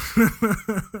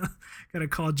 Gotta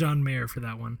call John Mayer for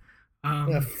that one.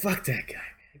 Fuck that guy,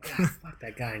 man. God, fuck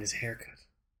that guy and his haircut.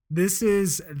 This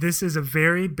is a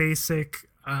very basic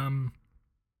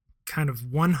kind of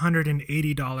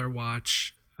 $180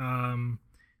 watch.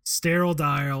 Sterile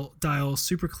dial,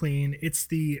 super clean. It's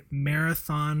the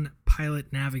Marathon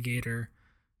Pilot Navigator.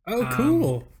 Oh,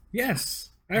 cool. Yes.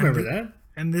 I remember that.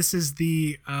 And this is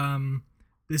the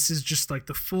this is just like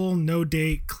the full no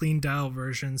date clean dial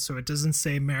version, so it doesn't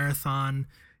say Marathon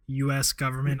US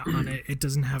government on it. It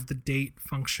doesn't have the date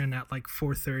function at like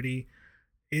 4:30.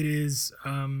 It is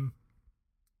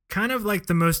kind of like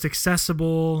the most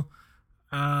accessible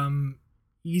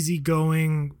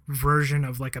easygoing version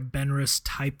of like a Benrus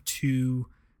Type 2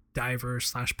 diver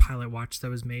 / pilot watch that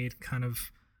was made kind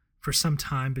of for some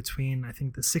time between I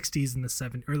think the 60s and the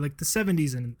 70s, or like the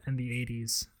 70s and the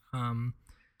 80s.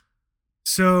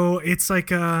 So it's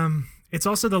like it's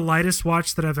also the lightest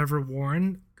watch that I've ever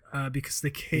worn because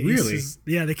the case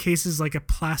the case is like a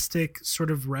plastic sort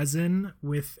of resin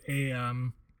with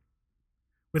a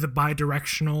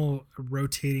bidirectional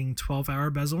rotating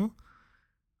 12-hour bezel.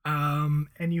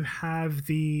 And you have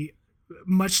the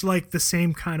much like the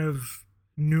same kind of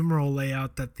numeral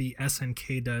layout that the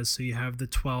SNK does. So you have the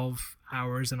 12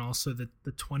 hours and also the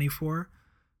 24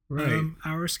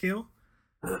 hour scale.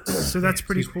 So that's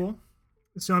pretty cool.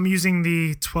 So I'm using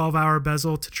the 12-hour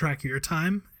bezel to track your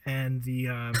time and the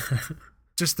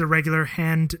just the regular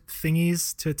hand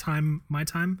thingies to time my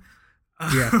time.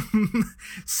 Yeah.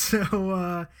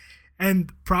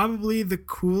 And probably the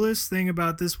coolest thing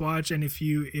about this watch, and if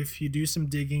you do some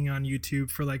digging on YouTube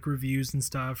for like reviews and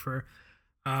stuff, or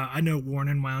I know Worn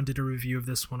and Wound did a review of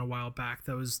this one a while back.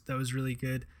 That was really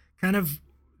good. Kind of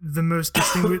the most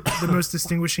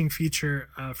distinguishing feature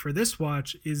for this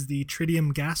watch is the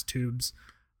tritium gas tubes.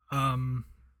 On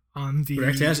the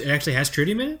it actually has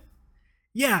tritium in it.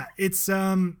 Yeah, it's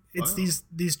these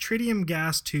tritium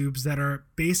gas tubes that are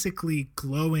basically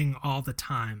glowing all the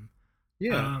time.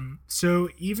 Yeah. So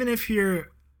even if you're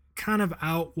kind of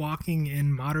out walking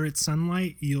in moderate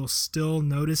sunlight, you'll still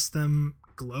notice them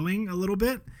glowing a little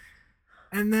bit.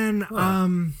 And then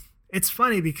it's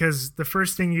funny because the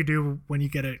first thing you do when you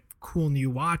get it cool new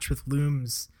watch with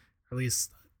looms, or at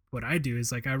least what I do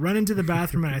is like I run into the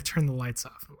bathroom and I turn the lights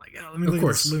off. I'm like, let me look at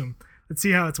this loom. Let's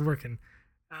see how it's working.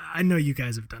 I know you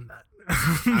guys have done that.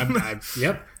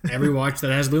 Yep. Every watch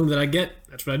that has loom that I get,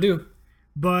 that's what I do.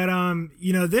 But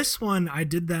this one I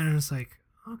did that and it's like,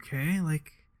 okay,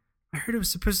 like I heard it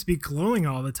was supposed to be glowing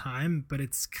all the time, but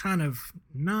it's kind of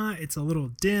not. It's a little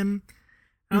dim.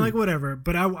 I'm like, whatever.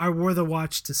 But I wore the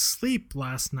watch to sleep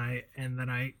last night, and then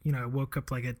I woke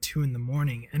up like at 2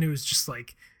 a.m, and it was just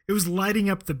like it was lighting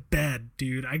up the bed,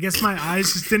 dude. I guess my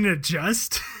eyes just didn't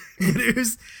adjust. it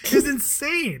was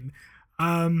insane.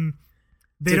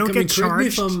 They don't get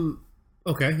charged.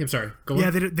 Okay, I'm sorry. Go on.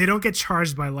 Yeah, they don't get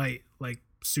charged by light like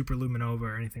super luminova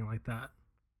or anything like that.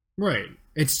 Right.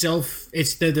 It's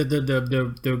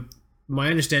the my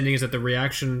understanding is that the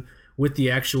reaction with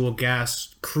the actual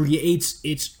gas creates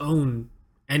its own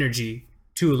energy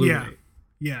to illuminate.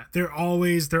 Yeah. They're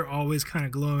always kind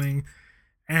of glowing.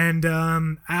 And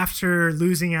after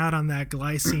losing out on that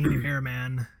glycine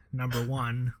airman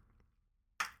 #1,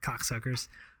 cocksuckers.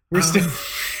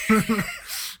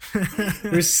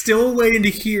 We're still waiting to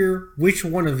hear which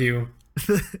one of you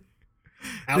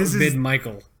outbid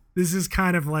Michael. This is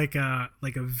kind of like a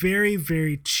very,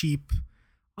 very cheap,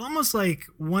 almost like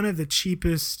one of the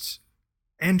cheapest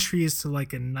entries to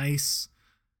like a nice,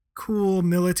 cool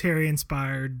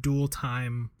military-inspired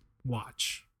dual-time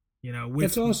watch.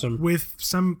 That's awesome. With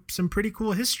some pretty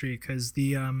cool history, because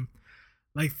the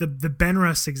like the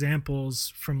Benrus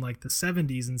examples from like the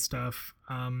 70s and stuff.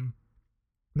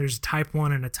 There's a Type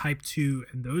 1 and a Type 2,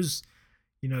 and those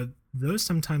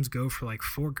sometimes go for like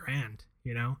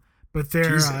 $4,000. But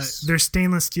they're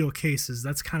stainless steel cases.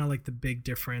 That's kind of like the big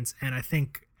difference. And I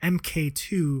think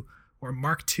MK2 or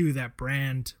Mark II, that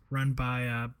brand run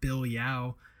by Bill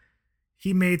Yao,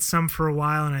 he made some for a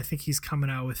while, and I think he's coming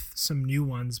out with some new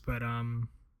ones. But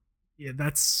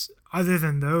that's, other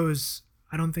than those,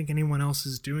 I don't think anyone else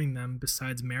is doing them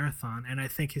besides Marathon. And I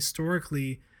think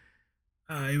historically,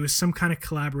 it was some kind of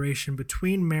collaboration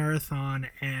between Marathon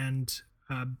and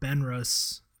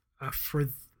Benrus for,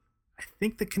 I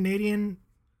think, the Canadian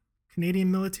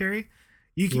military.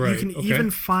 You can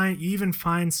even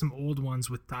find some old ones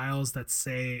with dials that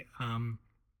say, I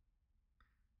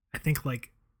think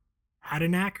like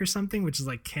Adinak or something, which is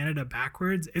like Canada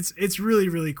backwards. It's really,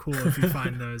 really cool if you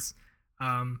find those.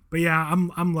 But yeah,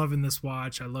 I'm loving this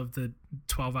watch. I love the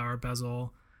 12-hour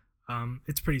bezel.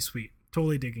 It's pretty sweet.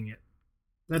 Totally digging it.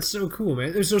 That's so cool,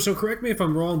 man. So correct me if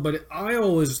I'm wrong, but I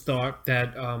always thought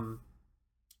that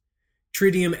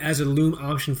tritium as a loom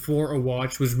option for a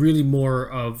watch was really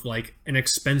more of like an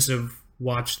expensive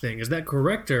watch thing. Is that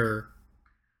correct, or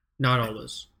not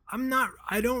always?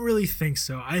 I don't really think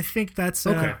so. I think that's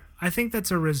okay. I think that's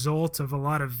a result of a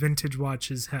lot of vintage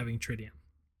watches having tritium.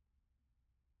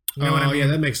 You know what I mean? Yeah,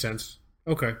 that makes sense.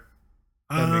 Okay.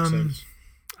 That makes sense.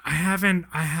 I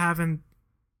haven't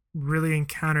really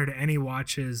encountered any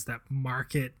watches that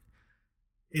market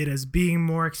it as being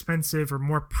more expensive or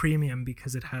more premium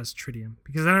because it has tritium.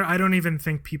 Because I don't even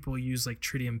think people use like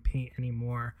tritium paint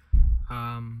anymore.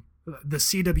 The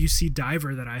CWC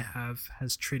diver that I have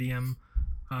has tritium.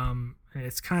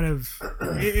 It's kind of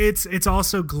it's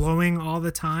also glowing all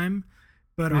the time,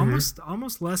 but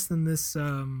almost less than this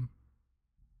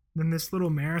little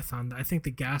Marathon. I think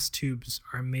the gas tubes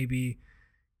are maybe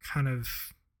kind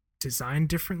of designed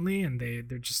differently, and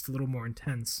they're just a little more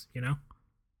intense,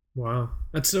 Wow,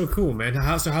 that's so cool, man.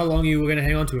 How long are you going to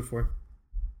hang on to it for?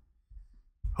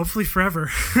 Hopefully forever.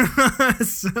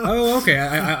 Oh, okay.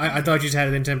 I thought you just had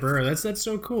it in temporary. That's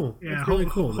so cool. Yeah, that's really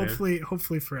cool, man.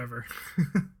 Hopefully forever.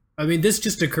 I mean, this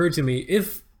just occurred to me.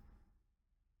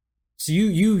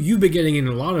 You've been getting in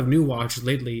a lot of new watches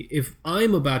lately. If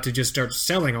I'm about to just start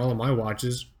selling all of my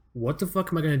watches, what the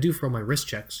fuck am I going to do for all my wrist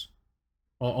checks?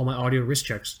 All my audio wrist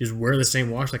checks? Just wear the same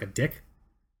watch like a dick?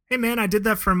 Hey, man, I did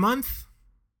that for a month.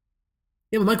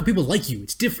 Yeah, but Michael, people like you.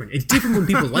 It's different. It's different when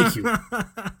people like you.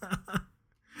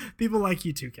 People like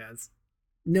you too, Kaz.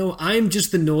 No, I'm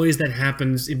just the noise that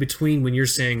happens in between when you're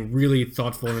saying really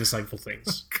thoughtful and insightful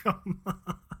things. Come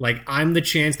on. Like, I'm the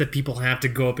chance that people have to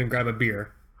go up and grab a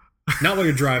beer. Not while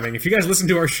you're driving. If you guys listen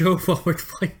to our show while we're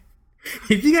playing...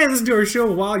 If you guys listen to our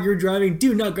show while you're driving,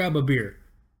 do not grab a beer.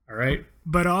 All right?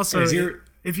 But also,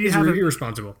 if you have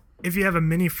irresponsible. If you have a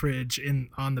mini fridge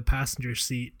on the passenger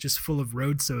seat just full of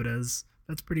road sodas,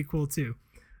 that's pretty cool too.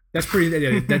 That's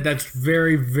pretty. That's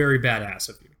very, very badass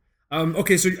of you.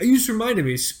 Okay, so you just reminded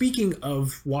me. Speaking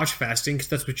of watch fasting, because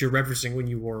that's what you're referencing when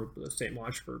you wore the same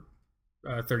watch for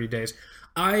 30 days.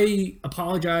 I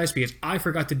apologize because I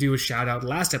forgot to do a shout out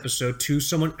last episode to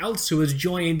someone else who has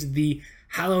joined the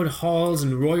hallowed halls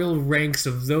and royal ranks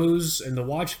of those in the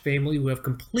watch family who have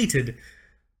completed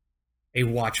a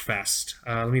watch fast.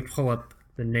 Let me pull up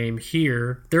the name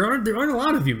here. There aren't a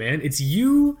lot of you, man. It's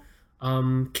you.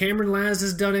 Cameron Laz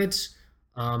has done it.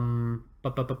 Can't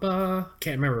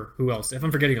remember who else. If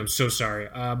I'm forgetting, I'm so sorry.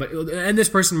 And this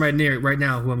person right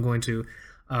now, who I'm going to.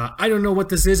 I don't know what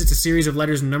this is. It's a series of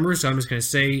letters and numbers, so I'm just going to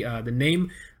say the name.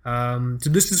 So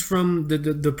this is from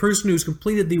the person who's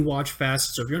completed the watch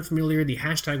fast. So if you're unfamiliar, the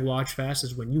hashtag watch fast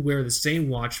is when you wear the same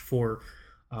watch for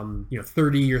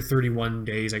 30 or 31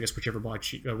 days, I guess, whichever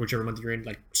month you're in,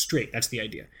 like straight. That's the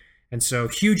idea. And so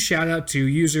huge shout out to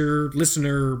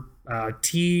listener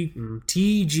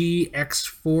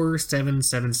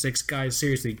TGX4776. Guys,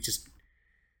 seriously, just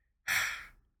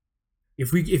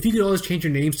if you could always change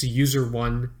your names to user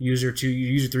 1, user 2,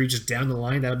 user 3 just down the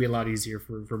line, that'll be a lot easier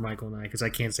for Michael and I, because I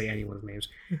can't say anyone's names.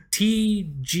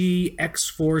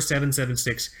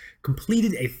 TGX4776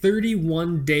 completed a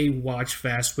 31-day watch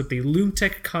fast with the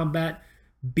Loometech Combat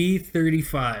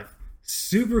B35.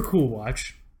 Super cool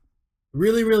watch.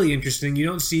 Really, really interesting. You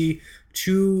don't see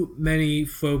too many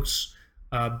folks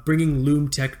bringing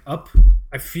Loometech up.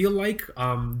 I feel like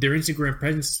their Instagram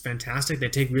presence is fantastic. They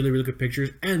take really, really good pictures,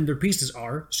 and their pieces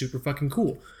are super fucking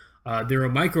cool. They're a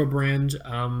micro brand.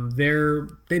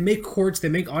 They make quartz, they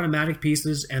make automatic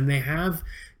pieces, and they have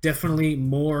definitely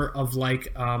more of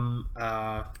like I'm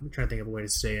trying to think of a way to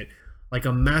say it, like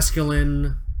a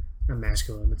masculine. Not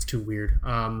masculine. That's too weird.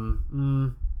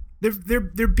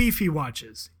 They're beefy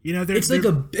watches, it's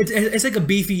like a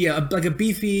beefy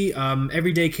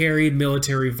everyday carried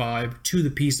military vibe to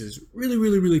the pieces. Really,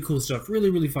 really, really cool stuff.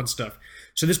 Really, really fun stuff.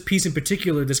 So this piece in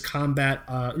particular, this combat,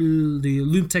 the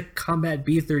Loometech Combat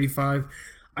B35,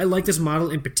 I like this model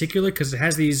in particular because it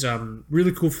has these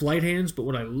really cool flight hands. But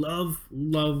what I love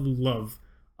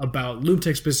about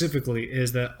Loometech specifically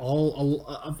is that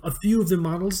a few of the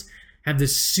models have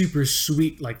this super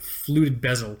sweet like fluted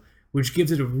bezel, which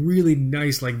gives it a really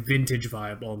nice, like, vintage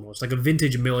vibe almost. Like a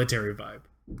vintage military vibe.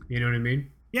 You know what I mean?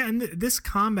 Yeah, and this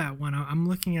combat one, I'm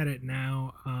looking at it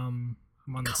now. I'm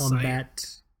on the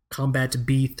site. Combat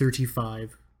B35.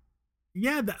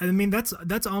 Yeah, I mean, that's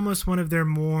almost one of their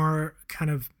more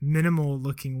kind of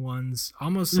minimal-looking ones.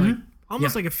 Almost like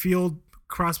a field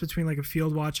cross between, like, a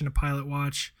field watch and a pilot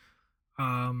watch.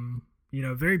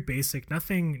 Very basic.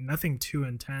 Nothing too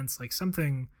intense. Like,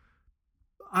 something...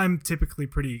 I'm typically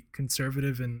pretty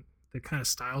conservative in the kind of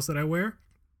styles that I wear,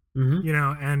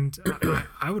 and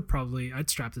I'd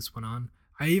strap this one on.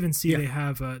 I even see they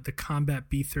have the Combat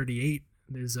B38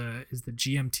 is the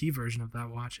GMT version of that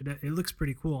watch. It looks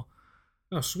pretty cool.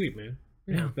 Oh, sweet, man.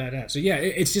 Yeah, badass. So yeah,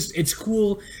 it's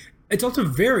cool. It's also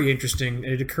very interesting,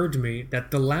 and it occurred to me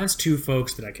that the last two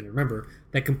folks that I can remember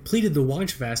that completed the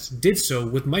watch fast did so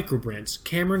with micro brands.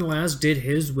 Cameron Laz did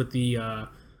his with the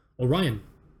Orion.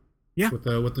 Yeah, with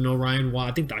the Orion one.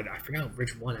 I think I forgot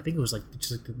which one. I think it was like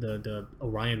just like the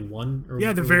Orion one. Or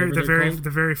the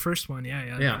very first one.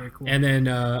 Yeah. Very cool. And then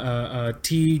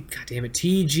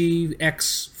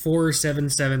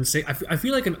TGX4776. I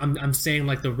feel like I'm saying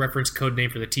like the reference code name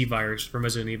for the T virus from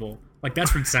Resident Evil. Like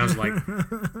that's what it sounds like.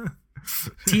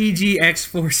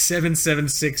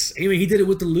 TGX4776. Anyway, he did it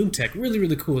with the Loometech. Really,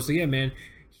 really cool. So yeah, man,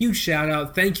 huge shout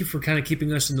out. Thank you for kind of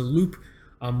keeping us in the loop.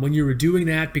 When you were doing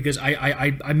that, because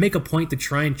I make a point to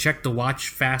try and check the watch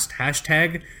fast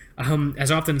hashtag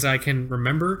as often as I can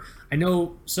remember. I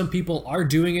know some people are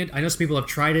doing it. I know some people have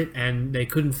tried it and they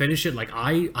couldn't finish it. Like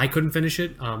I couldn't finish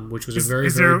it, which was very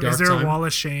dark time. Is there a wall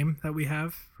of shame that we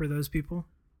have for those people?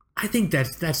 I think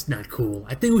that's not cool.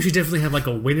 I think we should definitely have like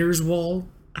a winner's wall,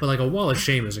 but like a wall of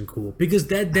shame isn't cool because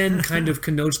that then kind of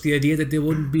connotes the idea that they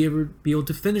wouldn't be able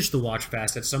to finish the watch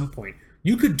fast at some point.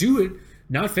 You could do it,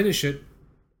 not finish it,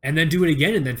 and then do it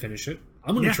again and then finish it.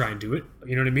 I'm going to try and do it.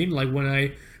 You know what I mean? Like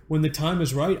when the time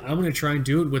is right, I'm going to try and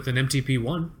do it with an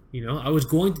MTP1. I was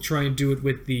going to try and do it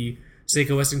with the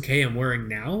Seiko SNK I'm wearing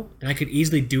now, and I could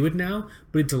easily do it now,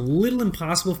 but it's a little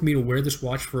impossible for me to wear this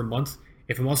watch for a month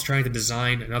if I'm also trying to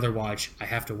design another watch I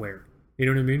have to wear. You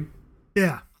know what I mean?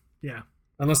 Yeah.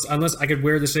 Unless I could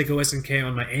wear the Seiko SNK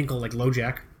on my ankle like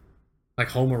LoJack, like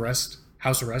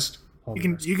house arrest.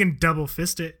 You can double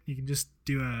fist it. You can just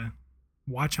do a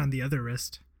watch on the other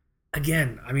wrist.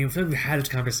 Again, I mean, I feel like we had this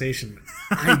conversation.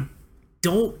 I'm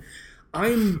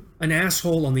an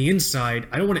asshole on the inside.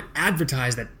 I don't want to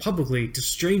advertise that publicly to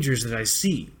strangers that I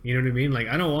see. You know what I mean? Like,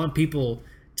 I don't want people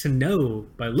to know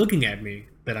by looking at me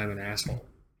that I'm an asshole.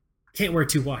 Can't wear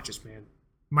two watches, man.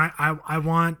 I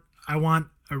want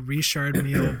a Richard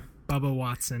Mille Bubba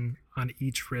Watson on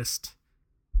each wrist,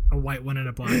 a white one and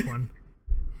a black one.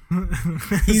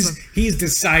 He's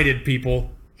decided,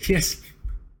 people. Yes.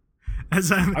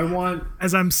 as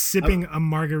I'm sipping a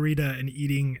margarita and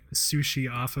eating sushi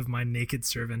off of my naked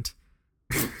servant.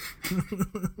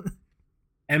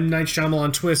 M. Night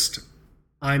Shyamalan twist.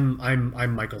 I'm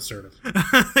Michael Servant.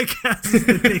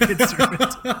 The naked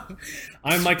servant.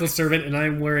 I'm Michael Servant, and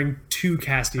I'm wearing 2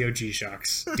 Casio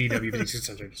G-Shocks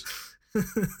DW5600s.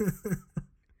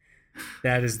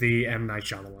 That is the M. Night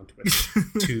Shyamalan twist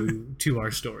to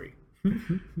our story.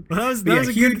 Well,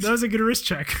 that was a good wrist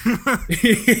check.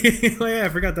 Oh yeah, I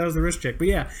forgot that was the wrist check. But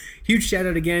yeah, huge shout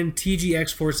out again,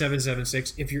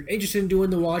 TGX4776. If you're interested in doing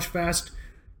the watch fast,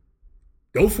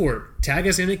 go for it. Tag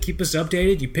us in it, keep us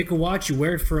updated. You pick a watch, you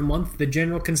wear it for a month. The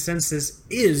general consensus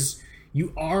is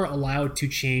you are allowed to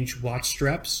change watch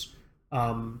straps.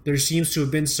 There seems to have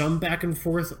been some back and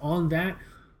forth on that.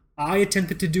 I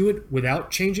attempted to do it without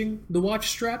changing the watch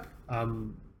strap.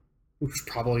 Which was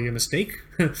probably a mistake,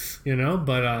 but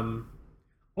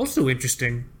also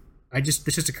interesting. This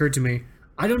just occurred to me.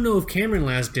 I don't know if Cameron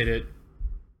Last did it,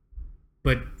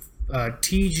 but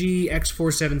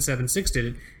TGX4776 did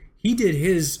it. He did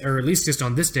his, or at least just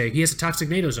on this day, he has a Toxic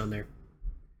NATOs on there.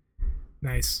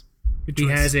 Nice. He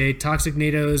has a Toxic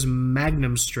NATOs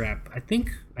Magnum strap. I think.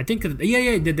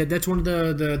 Yeah. That's one of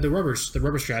the rubber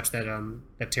straps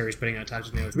that Terry's putting out.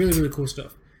 Toxic NATOs. Really, really cool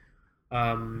stuff.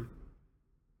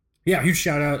 Yeah, huge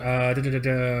shout out.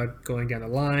 Going down the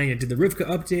line, I did the Rivka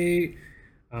update.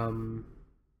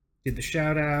 Did the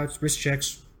shout outs, wrist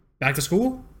checks. Back to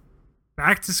school.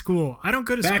 I don't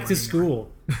go to school. Back to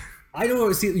school. I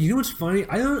don't see. You know what's funny?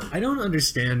 I don't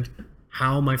understand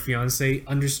how my fiance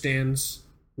understands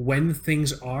when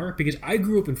things are, because I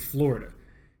grew up in Florida,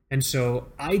 and so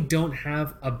I don't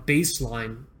have a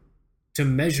baseline to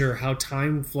measure how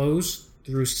time flows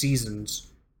through seasons.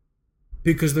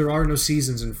 Because there are no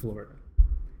seasons in Florida.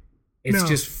 It's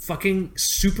just fucking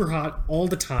super hot all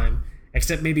the time,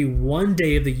 except maybe one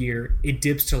day of the year it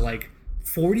dips to like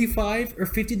 45 or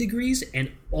 50 degrees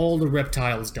and all the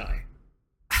reptiles die.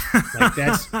 Like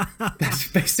that's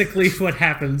basically what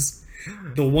happens.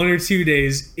 The 1 or 2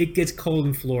 days it gets cold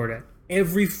in Florida,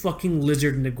 every fucking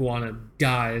lizard and iguana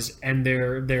dies, and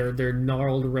their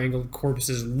gnarled, wrangled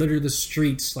corpses litter the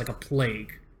streets like a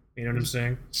plague. You know what I'm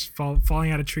saying? Just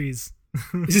falling out of trees.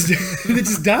 they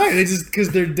just die. They just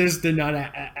because they're not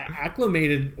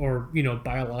acclimated or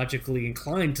biologically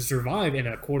inclined to survive in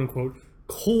a quote unquote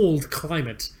cold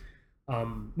climate,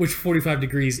 which 45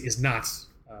 degrees is not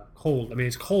cold. I mean,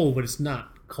 it's cold, but it's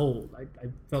not cold. I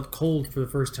felt cold for the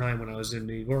first time when I was in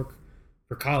New York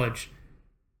for college.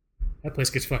 That place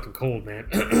gets fucking cold, man.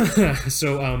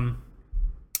 So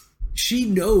she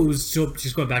knows. So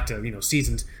just going back to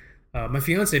seasons. My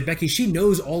fiance Becky, she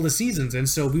knows all the seasons, and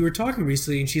so we were talking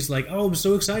recently, and she's like, "Oh, I'm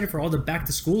so excited for all the back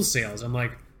to school sales." I'm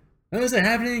like, "Oh, is that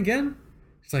happening again?"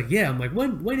 She's like, "Yeah." I'm like,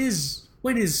 "When is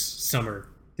summer?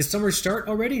 Did summer start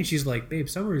already?" And she's like, "Babe,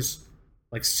 summer's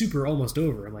like super almost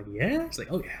over." I'm like, "Yeah." She's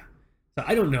like, "Oh yeah." So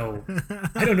I don't know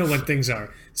when things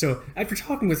are. So after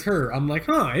talking with her, I'm like,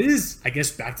 "Huh, it is, I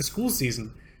guess, back to school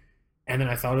season." And then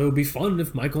I thought it would be fun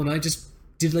if Michael and I just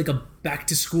did like a back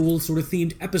to school sort of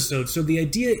themed episode. So the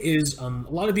idea is a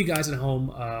lot of you guys at home,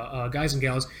 guys and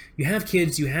gals, you have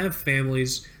kids, you have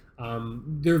families.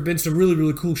 There have been some really,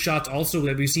 really cool shots also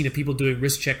that we've seen of people doing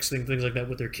wrist checks and things like that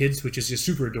with their kids, which is just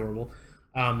super adorable.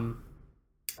 I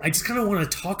just kind of want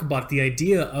to talk about the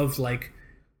idea of like,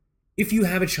 if you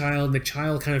have a child and the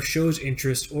child kind of shows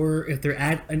interest, or if they're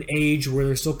at an age where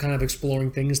they're still kind of exploring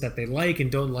things that they like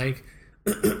and don't like,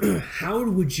 how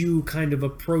would you kind of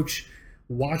approach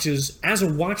watches as a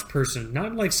watch person?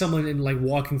 Not like someone in like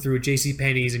walking through a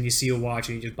JCPenney's and you see a watch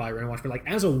and you just buy a random watch, but like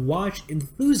as a watch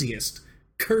enthusiast,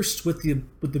 cursed with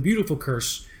the beautiful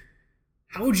curse,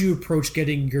 how would you approach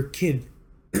getting your kid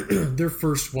their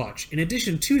first watch? In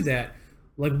addition to that,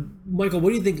 like, Michael,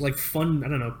 what do you think like fun, I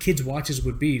don't know, kids watches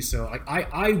would be? So like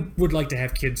I would like to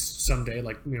have kids someday,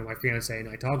 like my fiance and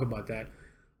I talk about that.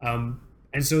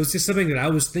 And so it's just something that I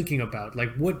was thinking about,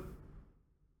 like what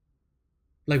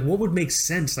would make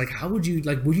sense? Like, how would you,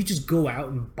 would you just go out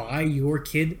and buy your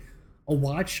kid a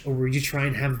watch, or would you try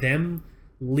and have them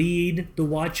lead the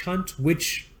watch hunt,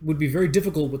 which would be very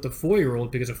difficult with the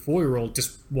 4-year-old, because a 4-year-old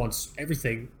just wants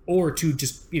everything, or to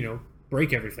just,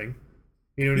 break everything.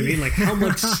 You know what I mean? Like,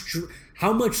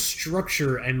 how much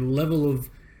structure and level of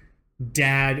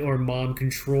dad or mom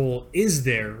control is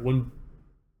there when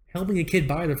helping a kid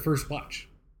buy their first watch?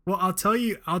 Well, I'll tell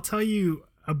you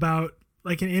about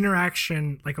like an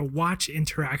interaction, like a watch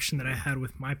interaction that I had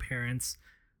with my parents.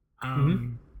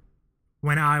 When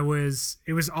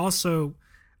it was also,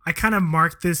 I kind of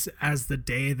marked this as the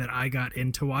day that I got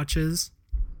into watches.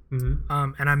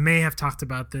 And I may have talked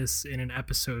about this in an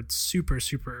episode super,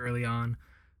 super early on.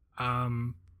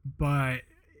 But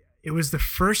it was the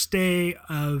first day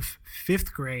of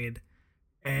 5th grade,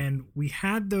 and we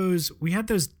had those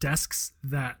desks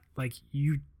that like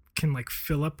you can like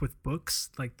fill up with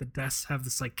books. Like the desks have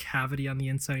this like cavity on the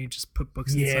inside, and you just put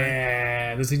books inside.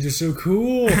 Yeah, those things are so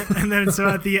cool. And then so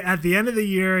at the end of the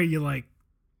year, you like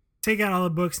take out all the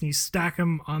books and you stack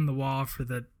them on the wall for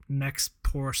the next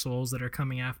poor souls that are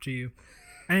coming after you.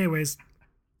 Anyways,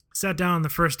 sat down on the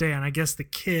first day, and I guess the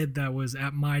kid that was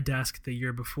at my desk the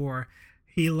year before,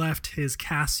 he left his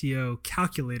Casio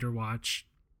calculator watch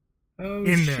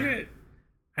in there.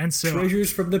 And so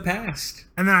treasures from the past.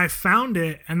 And then I found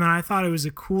it, and then I thought it was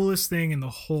the coolest thing in the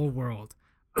whole world.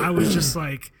 I was just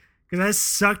like, because I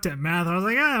sucked at math, I was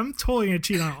like, I'm totally gonna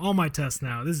cheat on all my tests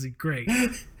now. This is great.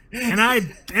 And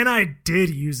I did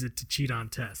use it to cheat on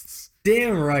tests.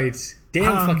 Damn right.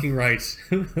 Damn fucking right.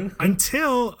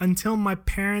 until my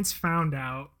parents found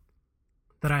out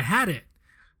that I had it.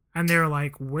 And they were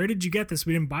like, where did you get this?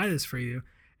 We didn't buy this for you.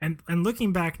 And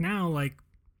looking back now, like,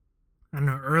 I don't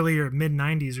know, earlier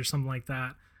mid-90s or something like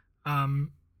that,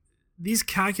 these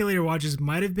calculator watches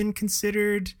might have been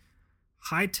considered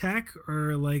high-tech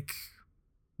or like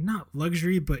not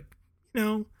luxury, but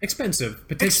expensive,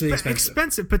 potentially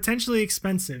potentially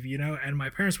expensive, and my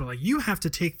parents were like, you have to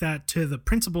take that to the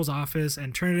principal's office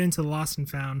and turn it into the lost and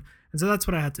found. And so that's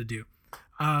what I had to do.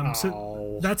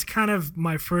 So that's kind of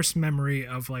my first memory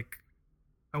of like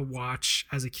a watch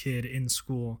as a kid in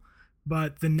school.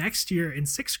 But the next year in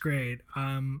 6th grade,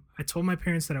 I told my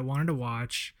parents that I wanted a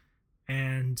watch,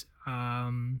 and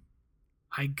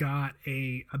I got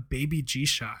a baby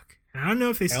G-Shock. And I don't know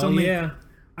if they still make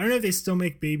I don't know if they still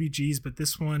make baby G's, but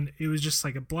this one, it was just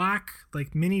like a black,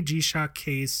 like mini G-Shock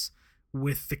case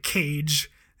with the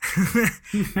cage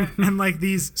and like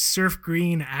these surf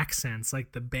green accents.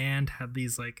 Like the band had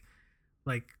these like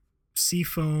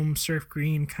seafoam surf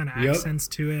green kind of accents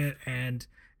to it. And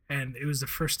it was the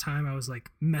first time I was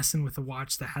like messing with a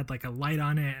watch that had like a light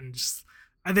on it, and just,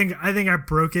 I think I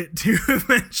broke it too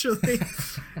eventually.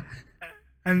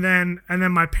 and then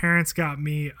my parents got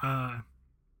me,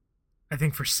 I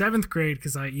think for 7th grade,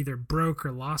 because I either broke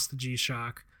or lost the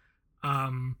G-Shock,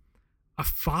 a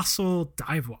Fossil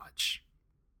dive watch.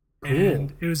 Cool.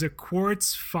 And it was a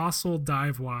quartz Fossil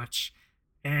dive watch.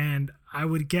 And I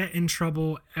would get in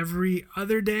trouble every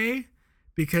other day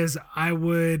because I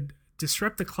would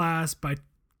disrupt the class by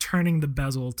turning the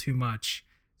bezel too much.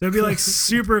 So it'd be like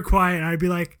super quiet, and I'd be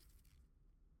like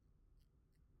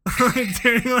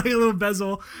turning like a little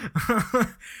bezel.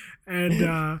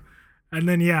 And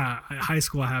then, high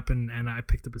school happened, and I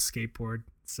picked up a skateboard.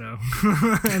 So,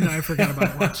 and I forgot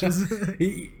about watches.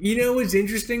 What's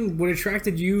interesting? What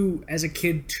attracted you as a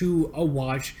kid to a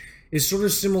watch is sort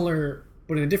of similar,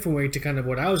 but in a different way, to kind of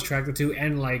what I was attracted to.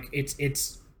 And like,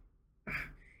 it's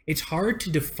hard to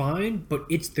define, but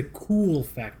it's the cool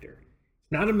factor.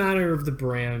 It's not a matter of the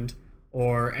brand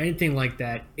or anything like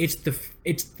that. It's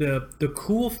the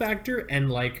cool factor and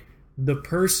like the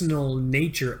personal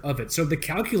nature of it. So the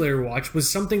calculator watch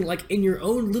was something like, in your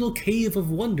own little cave of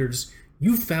wonders,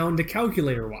 you found a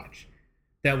calculator watch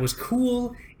that was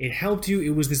cool. It helped you.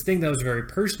 It was this thing that was very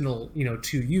personal,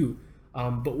 to you.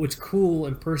 But what's cool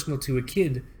and personal to a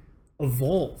kid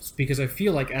evolves, because I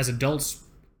feel like as adults,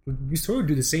 we sort of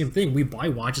do the same thing. We buy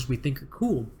watches we think are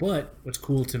cool, but what's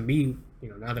cool to me,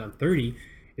 now that I'm 30,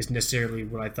 isn't necessarily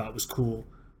what I thought was cool,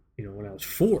 when I was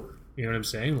 4. You know what I'm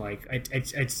saying? Like,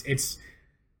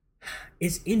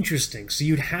 it's interesting. So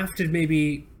you'd have to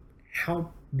maybe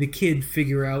help the kid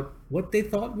figure out what they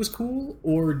thought was cool,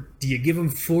 or do you give them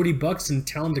 $40 and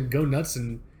tell them to go nuts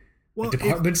in a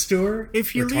department store?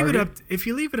 If you leave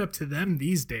it up to them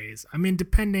these days, I mean,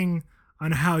 depending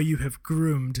on how you have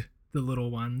groomed the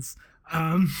little ones.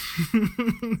 I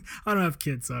don't have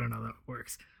kids, so I don't know how that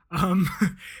works.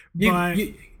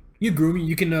 You groom.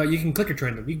 You can clicker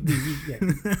train them.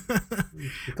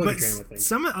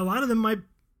 A lot of them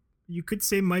you could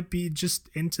say might be just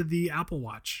into the Apple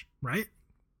Watch, right?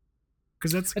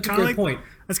 Because that's kind of like point.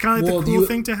 That's kind of like the cool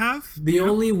thing to have. The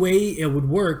only way it would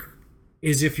work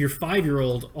is if your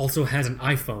 5-year-old also has an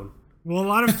iPhone. Well, a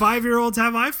lot of 5-year-olds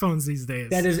have iPhones these days.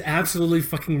 That is absolutely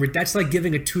fucking weird. That's like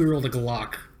giving a 2-year-old a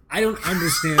Glock. I don't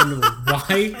understand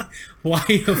why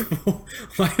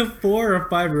a 4 or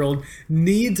 5-year-old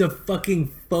needs a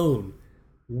fucking phone.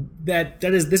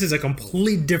 This is a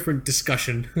completely different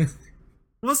discussion.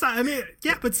 Well, it's not, I mean,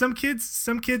 yeah, but some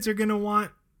kids are gonna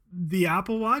want the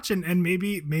Apple Watch, and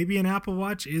maybe an Apple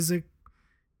Watch is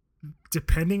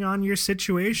depending on your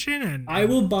situation. And I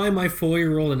will buy my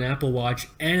 4-year-old an Apple Watch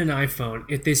and an iPhone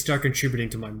if they start contributing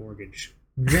to my mortgage.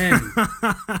 Then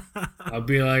I'll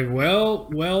be like, well.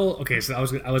 Okay, so I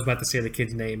was about to say the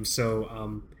kid's name.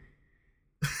 So,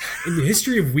 in the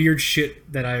history of weird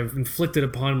shit that I've inflicted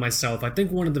upon myself, I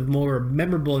think one of the more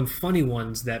memorable and funny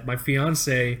ones that my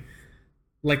fiance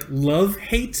like love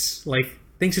hates, like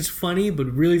thinks it's funny, but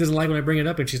really doesn't like when I bring it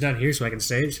up, and she's not here, so I can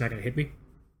say it. She's not gonna hit me.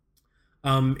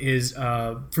 Is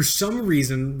for some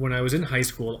reason when I was in high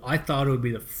school, I thought it would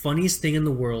be the funniest thing in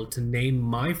the world to name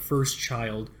my first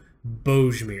child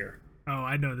Bojmir. Oh,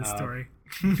 I know this story.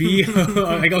 Bojmir.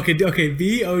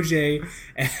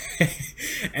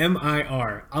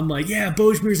 I'm like, yeah,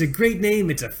 Bojmir's a great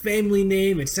name. It's a family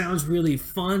name. It sounds really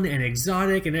fun and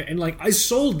exotic, and like I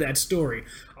sold that story.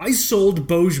 I sold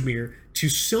Bojmir to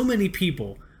so many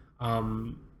people.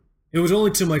 It was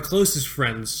only to my closest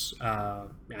friends. I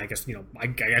guess I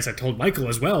guess I told Michael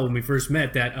as well when we first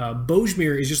met that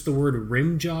Bojmir is just the word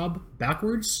rim job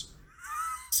backwards.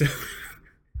 So.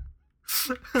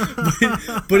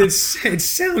 but it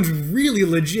sounds really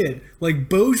legit, like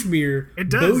Bojmir. It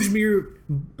does.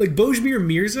 Bojmir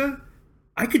Mirza.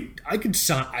 I could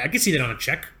see that on a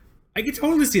check. I could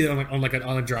totally see that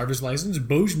on a driver's license.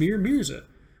 Bojmir Mirza,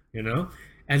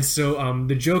 And so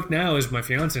the joke now is my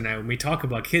fiance and I, when we talk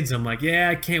about kids, I'm like, yeah,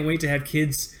 I can't wait to have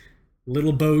kids,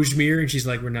 little Bojmir, and she's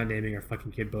like, we're not naming our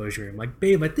fucking kid Bojmir. I'm like,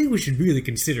 babe, I think we should really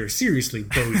consider seriously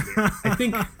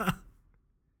Bojmir.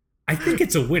 I think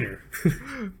it's a winner.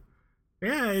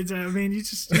 Yeah, you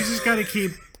just got to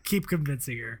keep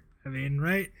convincing her. I mean,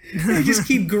 right? I just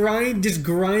keep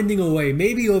grinding away.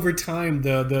 Maybe over time,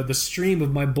 the stream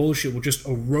of my bullshit will just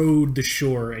erode the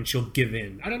shore, and she'll give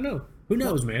in. I don't know. Who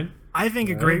knows, man? I think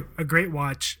a great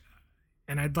watch,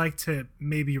 and I'd like to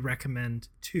maybe recommend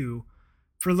two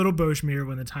for little Bojmir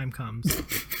when the time comes.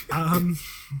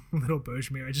 Little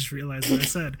Bojmir. I just realized what I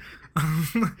said.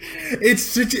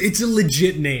 It's a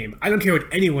legit name. I don't care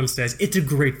what anyone says. It's a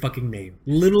great fucking name.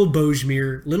 Little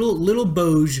Bojmir. Little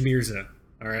Boj Mirza.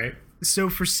 All right. So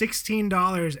for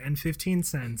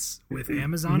 $16.15 with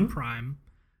Amazon Prime,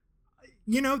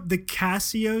 the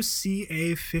Casio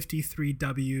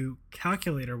CA53W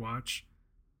calculator watch,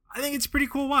 I think it's a pretty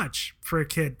cool watch for a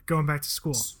kid going back to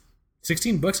school.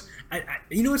 $16. What's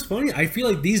funny? I feel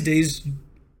like these days,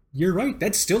 you're right.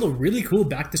 That's still a really cool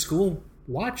back to school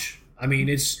watch. I mean,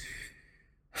 it's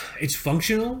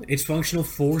functional. It's functional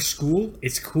for school.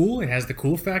 It's cool. It has the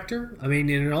cool factor. I mean,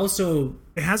 and it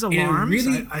has alarms.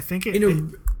 I think it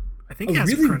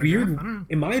has really weird,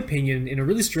 in my opinion, in a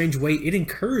really strange way, it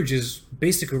encourages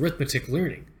basic arithmetic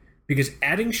learning because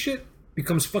adding shit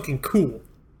becomes fucking cool.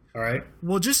 All right.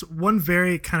 Well, just one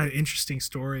very kind of interesting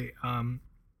story.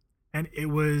 And it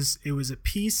was a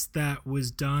piece that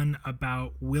was done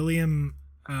about William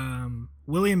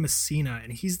Messina,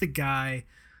 and he's the guy,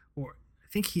 or I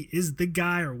think he is the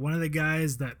guy, or one of the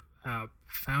guys that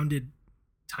founded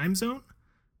Time Zone.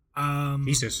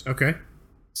 Jesus, okay.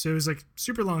 So it was like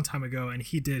super long time ago, and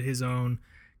he did his own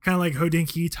kind of like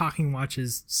Hodinkee Talking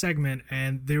Watches segment,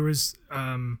 and there was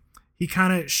he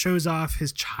kind of shows off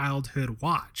his childhood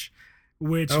watch,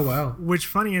 which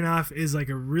funny enough is like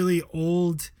a really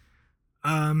old.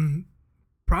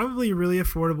 Probably really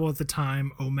affordable at the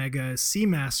time, Omega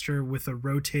Seamaster with a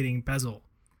rotating bezel.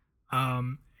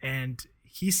 And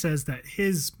he says that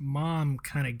his mom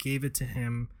kind of gave it to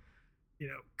him,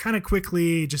 kind of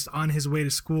quickly, just on his way to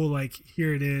school. Like,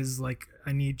 here it is. Like,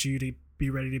 I need you to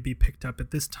be ready to be picked up at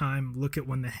this time. Look at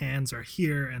when the hands are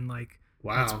here. And like,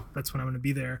 wow, that's when I'm going to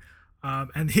be there.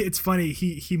 And it's funny.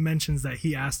 He mentions that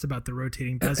he asked about the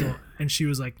rotating bezel and she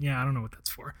was like, yeah, I don't know what that's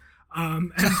for.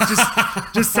 And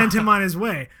just sent him on his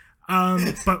way.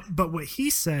 But what he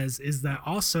says is that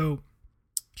also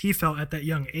he felt at that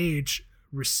young age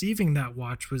receiving that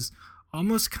watch was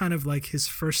almost kind of like his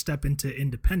first step into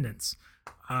independence.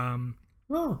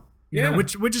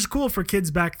 Which is cool for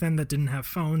kids back then that didn't have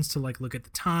phones to like look at the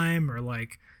time or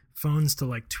like phones to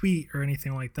like tweet or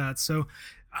anything like that. So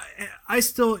I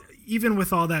still, even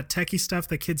with all that techie stuff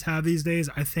that kids have these days,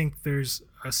 I think there's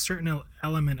a certain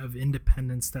element of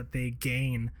independence that they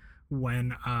gain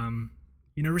when,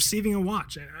 receiving a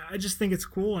watch. I just think it's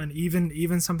cool. And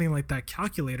even something like that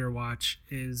calculator watch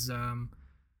is I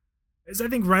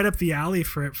think right up the alley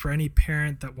for any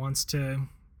parent that wants to,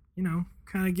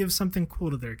 kind of give something cool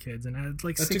to their kids. And at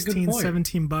like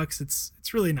 $16-17,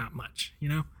 it's really not much,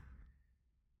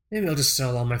 Maybe I'll just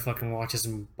sell all my fucking watches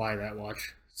and buy that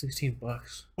watch.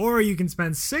 $16. Or you can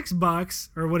spend $6,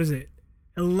 or what is it?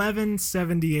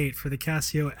 $11.78 for the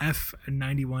Casio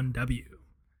F91W.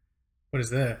 What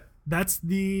is that? That's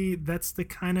the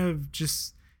kind of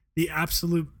just the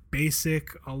absolute basic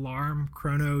alarm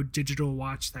chrono digital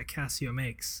watch that Casio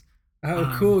makes.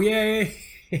 Oh, cool! Yay!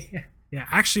 Yeah,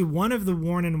 actually, one of the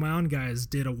Worn and Wound guys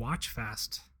did a watch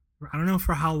fast. I don't know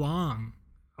for how long.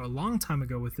 A long time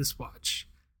ago with this watch.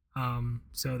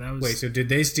 So that was. Wait, so did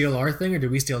they steal our thing or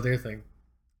did we steal their thing?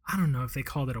 I don't know if they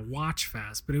called it a watch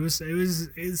fast, but it was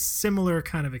similar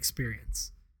kind of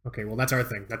experience. Okay, well that's our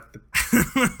thing.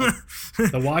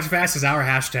 The watch fast is our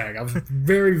hashtag. I was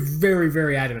very, very,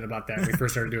 very adamant about that when we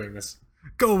first started doing this.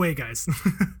 Go away, guys.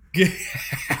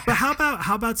 But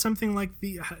how about something like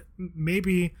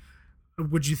maybe?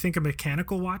 Would you think a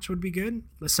mechanical watch would be good?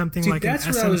 Something like an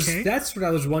SNK? That's what I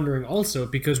was wondering also,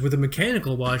 because with a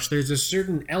mechanical watch, there's a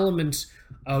certain element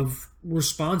of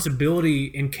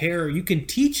responsibility and care you can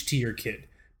teach to your kid.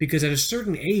 Because at a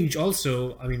certain age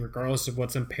also, I mean, regardless of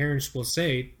what some parents will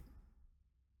say,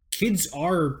 kids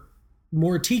are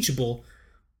more teachable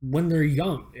when they're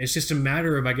young. It's just a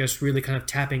matter of, I guess, really kind of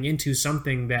tapping into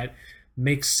something that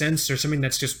makes sense or something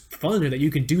that's just fun or that you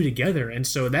can do together. And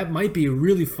so that might be a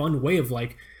really fun way of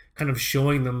like kind of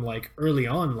showing them like early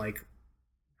on like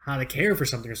how to care for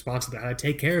something responsibly, how to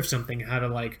take care of something, how to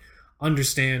like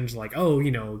understand like, oh,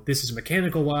 you know, this is a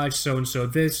mechanical watch, so and so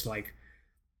this, like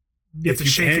if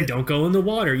you can, don't go in the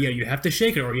water. Yeah, you have to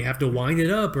shake it or you have to wind it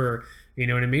up, or you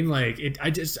know what I mean? Like it's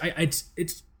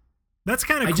that's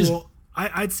kind of cool.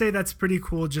 I'd say that's pretty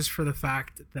cool just for the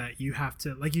fact that you have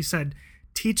to, like you said,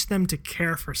 teach them to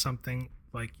care for something.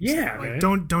 Like yeah, like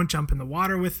don't jump in the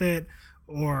water with it,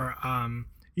 or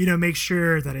make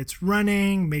sure that it's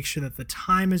running, make sure that the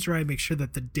time is right, make sure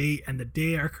that the date and the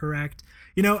day are correct.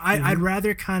 I'd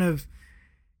rather kind of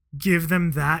give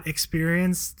them that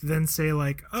experience than say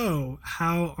like, oh,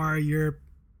 how are your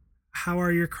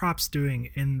crops doing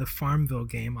in the Farmville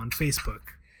game on Facebook?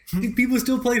 Do people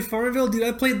still play Farmville? Dude,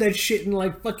 I played that shit in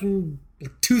like fucking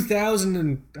 2000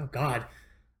 and oh god,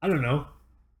 I don't know.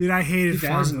 Dude, I hated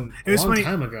Farmville. It was funny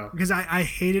time ago because I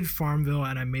hated Farmville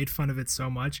and I made fun of it so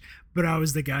much, but I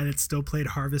was the guy that still played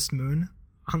Harvest Moon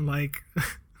on like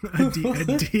a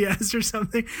DS or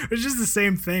something. It was just the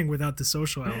same thing without the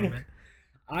social element.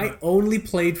 I only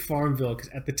played Farmville because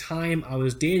at the time I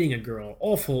was dating a girl,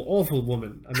 awful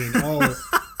woman. I mean,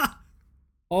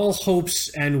 all hopes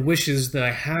and wishes that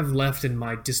I have left in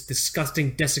my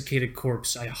disgusting, desiccated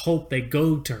corpse, I hope they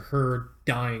go to her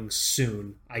dying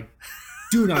soon. I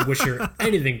do not wish her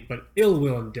anything but ill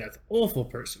will and death. Awful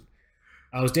person.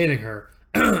 I was dating her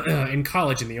in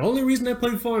college, and the only reason I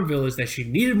played Farmville is that she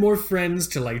needed more friends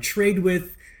to like trade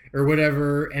with or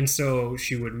whatever, and so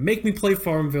she would make me play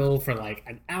Farmville for like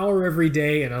an hour every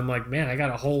day, and I'm like, man, I got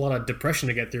a whole lot of depression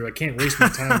to get through. I can't waste my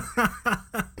time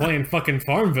playing fucking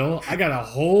Farmville. I got a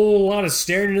whole lot of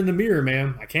staring in the mirror,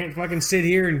 man. I can't fucking sit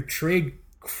here and trade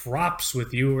crops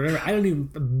with you or whatever. I don't even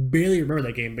barely remember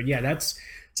that game, but yeah,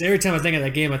 so every time I think of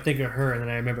that game, I think of her, and then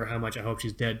I remember how much I hope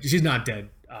she's dead. She's not dead.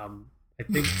 I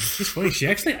think she's funny.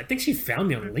 I think she found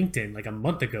me on LinkedIn like a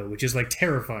month ago, which is like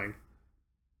terrifying.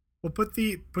 Well, put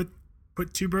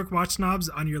Two Broke Watch Snobs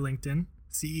on your LinkedIn,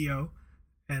 CEO,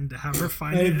 and have her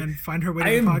find it and find her way to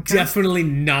the podcast. I am definitely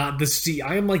not the CEO.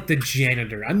 I am like the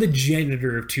janitor. I'm the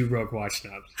janitor of Two Broke Watch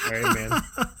Snobs. All right,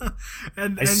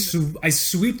 man. I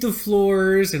sweep the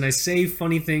floors and I say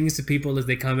funny things to people as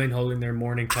they come in holding their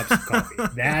morning cups of coffee.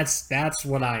 That's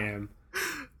what I am.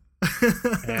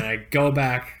 And I go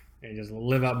back and just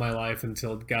live out my life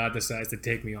until God decides to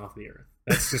take me off the earth.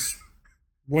 That's just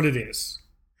what it is.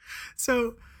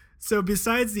 So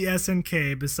besides the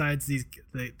SNK, besides the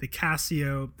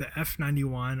Casio, the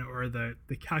F91, or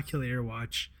the calculator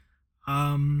watch,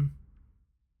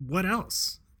 what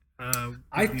else?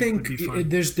 I think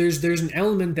there's an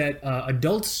element that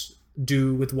adults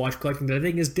do with watch collecting that I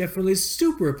think is definitely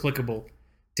super applicable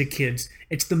to kids.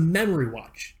 It's the memory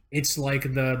watch. It's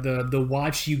like the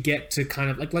watch you get to kind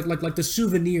of like the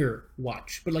souvenir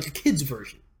watch, but like a kid's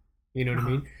version. You know what I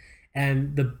mean?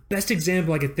 And the best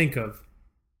example I could think of,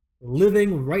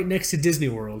 living right next to Disney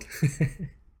World,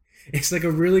 it's like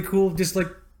a really cool, just like,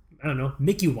 I don't know,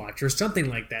 Mickey watch or something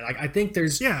like that. Like I think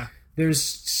there's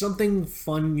something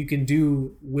fun you can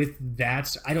do with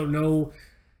that. I don't know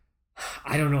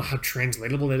how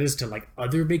translatable that is to like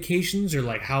other vacations or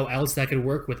like how else that could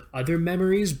work with other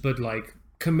memories, but like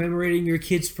commemorating your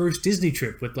kid's first Disney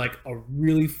trip with like a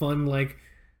really fun like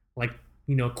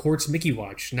quartz Mickey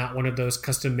watch, not one of those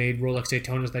custom-made Rolex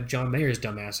Daytonas that John Mayer's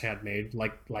dumbass had made,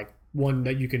 like one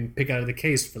that you can pick out of the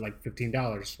case for like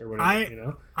 $15 or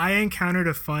whatever. I encountered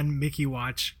a fun Mickey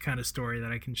watch kind of story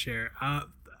that I can share.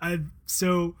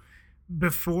 So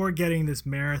before getting this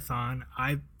marathon,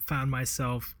 I found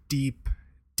myself deep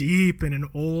deep in an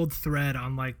old thread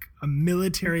on like a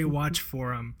military watch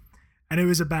forum, and it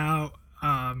was about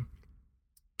kind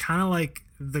of like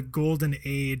the golden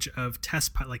age of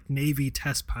like Navy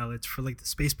test pilots for like the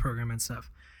space program and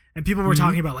stuff. And people were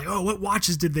talking about like, oh, what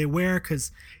watches did they wear?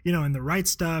 Because, you know, in The Right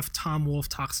Stuff, Tom Wolfe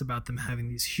talks about them having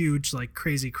these huge, like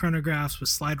crazy chronographs with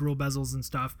slide rule bezels and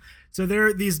stuff. So there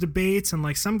are these debates, and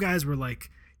like some guys were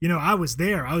like, you know, I was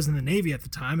there, I was in the Navy at the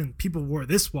time, and people wore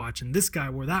this watch and this guy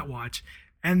wore that watch.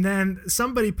 And then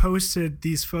somebody posted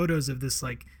these photos of this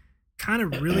like kind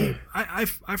of really, I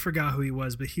forgot who he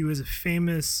was, but he was a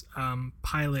famous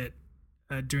pilot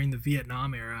during the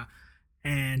Vietnam era.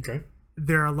 And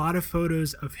there are a lot of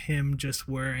photos of him just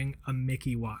wearing a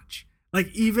Mickey watch. Like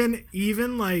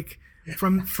even like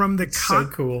from the so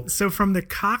cool. So from the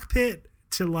cockpit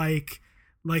to like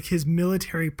his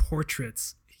military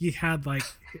portraits, he had like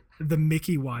the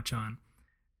Mickey watch on.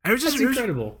 That's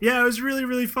incredible. Yeah, it was really,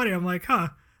 really funny. I'm like,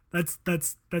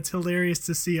 that's hilarious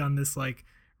to see on this like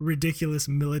ridiculous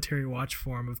military watch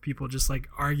form of people just like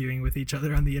arguing with each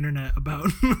other on the internet about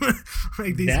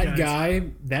like these guys.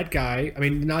 That guy, I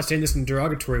mean, not saying this in a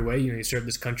derogatory way, you know, he served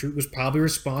this country, was probably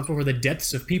responsible for the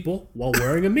deaths of people while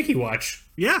wearing a Mickey watch.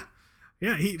 Yeah,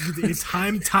 he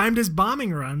timed his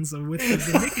bombing runs with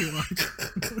the Mickey watch.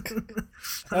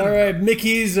 All right,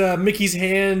 Mickey's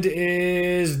hand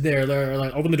is there. They're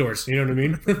like, open the doors. You know what I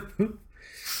mean?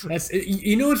 That's,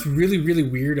 you know, what's really, really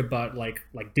weird about like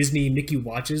Disney Mickey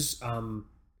watches. I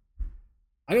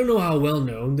don't know how well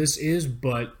known this is,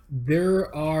 but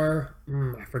there are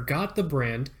I forgot the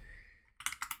brand.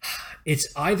 It's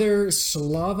either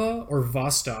Slava or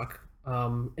Vostok.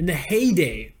 In the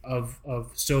heyday of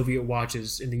Soviet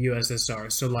watches in the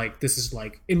USSR. So like this is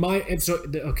like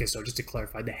so just to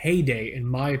clarify, the heyday in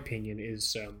my opinion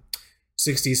is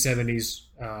 60s, 70s,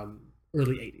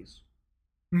 early 80s.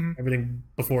 Mm-hmm. Everything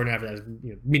before and after that is,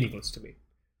 you know, meaningless to me.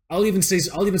 I'll even say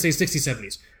 60s,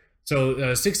 70s. So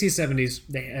 60s, 70s,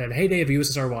 they had a heyday of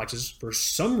USSR watches for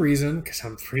some reason, because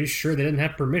I'm pretty sure they didn't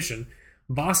have permission.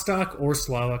 Vostok or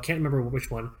Slava, can't remember which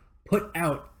one, put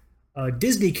out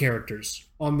Disney characters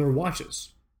on their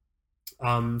watches.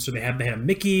 So they had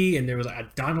Mickey, and there was a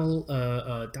Donald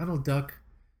Duck.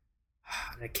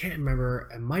 I can't remember.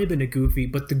 It might have been a Goofy,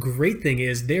 but the great thing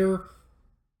is they're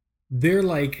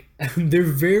like they're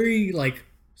very like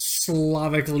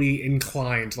Slavically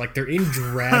inclined. Like they're in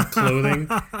drab clothing.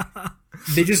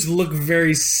 They just look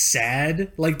very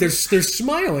sad. Like they're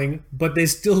smiling, but they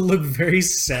still look very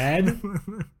sad.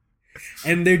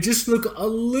 And they just look a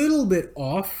little bit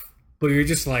off, but you're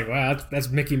just like, wow, that's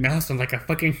Mickey Mouse on like a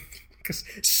fucking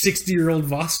 60-year-old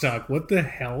Vostok. What the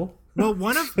hell? Well,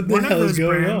 one of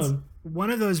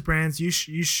those brands, you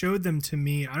showed them to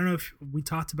me. I don't know if we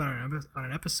talked about it on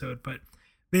an episode, but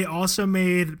they also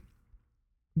made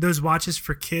those watches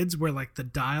for kids where like the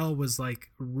dial was like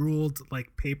ruled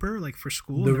like paper, like for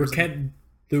school. The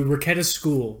Raquetta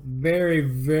School, very,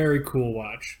 very cool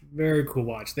watch. Very cool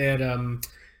watch. They had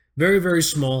very, very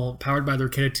small, powered by the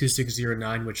Raquetta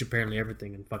 2609, which apparently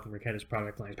everything in fucking Raquetta's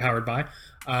product line is powered by.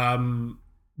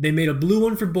 They made a blue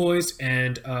one for boys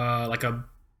and like a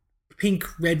pink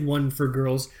red one for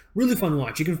girls. Really fun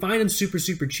watch. You can find them super,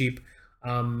 super cheap.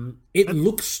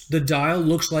 The dial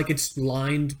looks like it's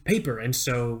lined paper, and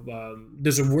so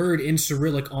there's a word in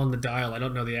Cyrillic on the dial. I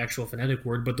don't know the actual phonetic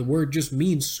word, but the word just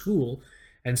means school.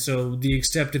 And so the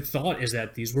accepted thought is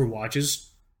that these were watches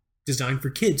designed for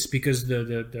kids, because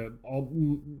the all,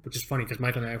 which is funny because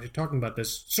Michael and I were talking about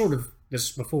this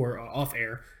before off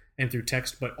air and through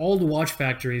text, but all the watch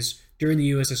factories during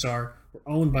the USSR were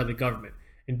owned by the government.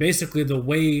 And basically the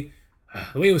way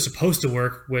it was supposed to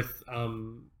work with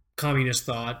communist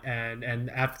thought and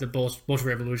after the Bolshevik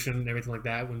Revolution and everything like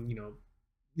that, when, you know,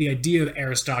 the idea of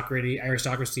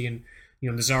aristocracy and, you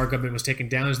know, the Tsar government was taken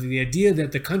down, is the idea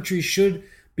that the country should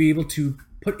be able to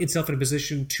put itself in a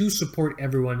position to support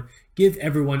everyone, give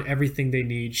everyone everything they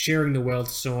need, sharing the wealth,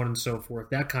 so on and so forth,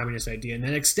 that communist idea, and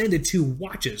that extended to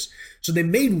watches. So they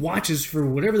made watches for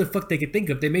whatever the fuck they could think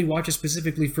of. They made watches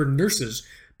specifically for nurses,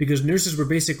 because nurses were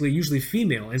basically usually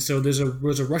female, and so there's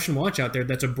a Russian watch out there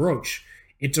that's a brooch.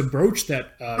 It's a brooch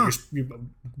that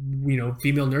you know,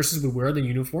 female nurses would wear in the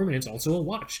uniform, and it's also a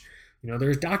watch. You know,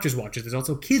 there's doctors' watches. There's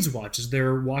also kids' watches. There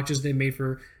are watches they made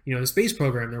for, you know, the space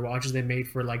program. There are watches they made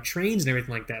for like trains and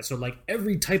everything like that. So like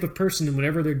every type of person and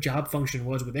whatever their job function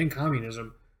was within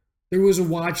communism, there was a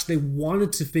watch. They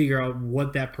wanted to figure out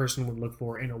what that person would look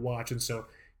for in a watch, and so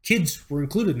kids were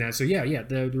included in that. So yeah,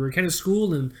 the Raquetta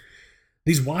School and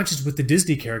these watches with the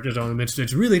Disney characters on them.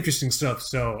 It's really interesting stuff.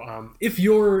 So if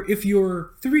your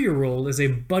 3-year-old is a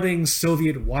budding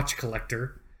Soviet watch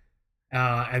collector,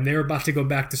 and they're about to go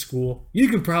back to school. You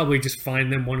can probably just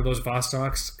find them one of those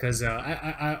Vostoks, because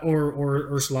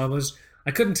or Slavas.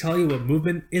 I couldn't tell you what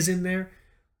movement is in there.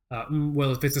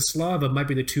 Well, if it's a Slav, it might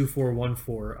be the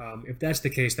 2-4-1-4. If that's the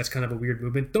case, that's kind of a weird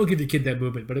movement. Don't give your kid that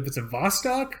movement. But if it's a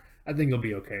Vostok, I think you'll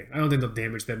be okay. I don't think they'll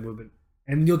damage that movement,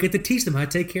 and you'll get to teach them how to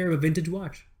take care of a vintage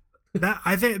watch.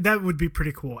 I think that would be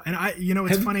pretty cool. And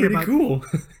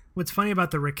what's funny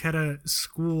about the Raketa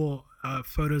school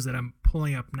photos that I'm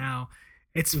pulling up now.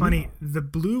 It's funny. The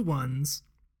blue ones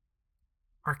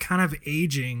are kind of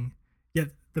aging,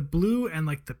 yet the blue and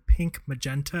like the pink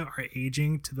magenta are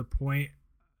aging to the point,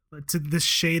 to this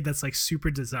shade that's like super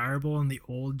desirable in the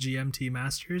old GMT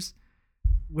Masters,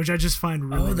 which I just find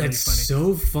really, that's really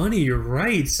so funny. funny. You're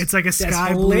right. It's like a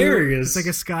sky blue. It's like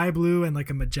a sky blue and like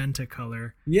a magenta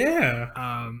color.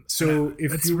 Yeah. So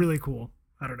it's really cool.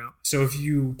 I don't know. So if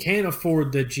you can't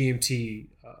afford the GMT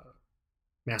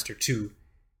Master 2,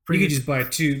 you can just buy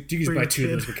two. You can just buy two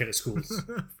of those Raketa schools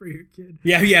for your kid.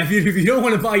 Yeah. If you don't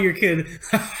want to buy your kid,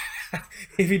 one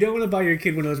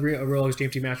of those Rolex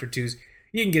GMT Master 2s,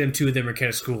 you can get them two of them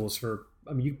Raketa schools for.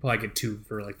 I mean, you can probably get two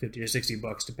for like $50 or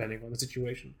 $60 depending on the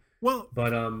situation. Well,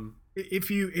 but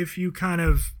if you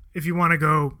want to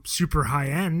go super high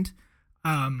end,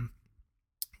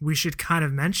 we should kind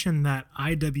of mention that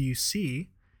IWC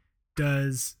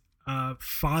does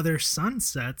father-son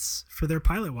sets for their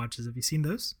pilot watches. Have you seen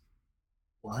those?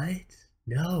 What?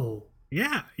 No.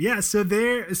 Yeah. So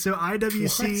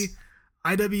IWC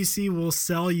will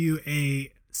sell you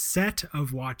a set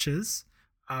of watches.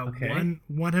 Okay. And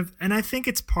I think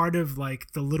it's part of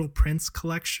like the Little Prince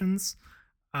collections.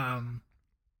 I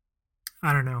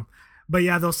don't know, but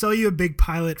yeah, they'll sell you a big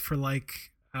pilot for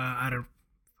like I don't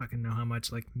fucking know how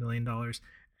much, like $1 million,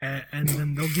 and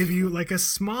then they'll give you like a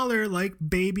smaller like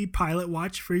baby pilot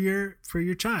watch for your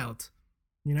child.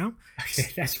 You know,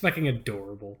 okay, that's fucking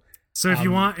adorable. So if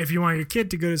you want your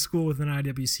kid to go to school with an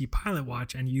IWC pilot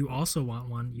watch and you also want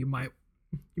one, you might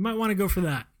want to go for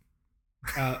that.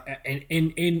 And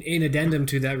in addendum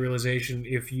to that realization,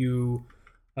 if you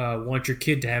want your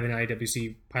kid to have an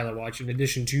IWC pilot watch, in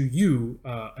addition to you,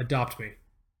 adopt me.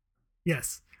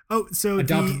 Yes. Oh, so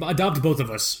adopt both of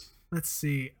us. Let's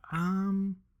see.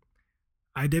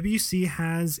 IWC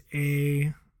has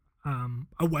a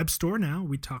web store now.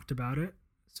 We talked about it,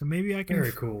 so maybe I can.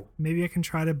 Very cool. Maybe I can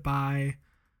try to buy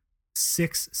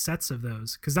 6 sets of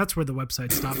those, because that's where the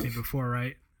website stopped me before,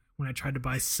 right? When I tried to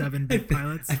buy 7 big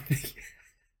pilots.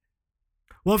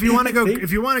 Well, if you want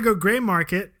to go gray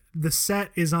market, the set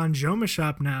is on Joma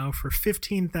Shop now for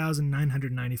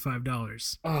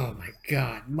 $15,995. Oh my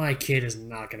god, my kid is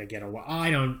not gonna get a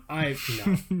watch.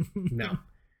 No.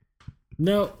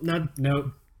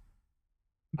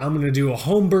 I'm gonna do a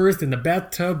home birth in the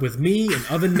bathtub with me and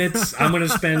oven mitts. I'm gonna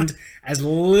spend as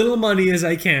little money as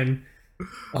I can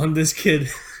on this kid.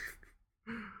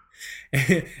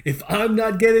 If I'm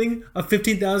not getting a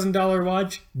 $15,000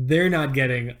 watch, they're not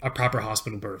getting a proper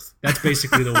hospital birth. That's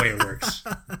basically the way it works.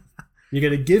 You're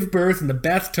going to give birth in the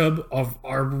bathtub of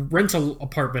our rental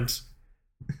apartment.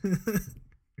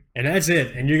 And that's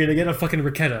it. And you're going to get a fucking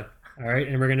Raketa. All right?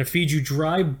 And we're going to feed you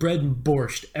dry bread and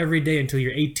borscht every day until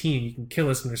you're 18. You can kill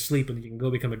us in your sleep and you can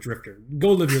go become a drifter.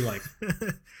 Go live your life.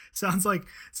 Sounds like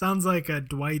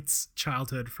Dwight's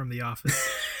childhood from The Office.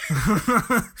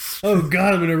 Oh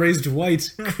God, I'm gonna raise Dwight.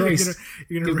 Christ,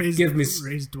 you're gonna raise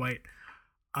Dwight.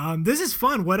 This is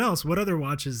fun. What else? What other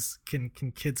watches can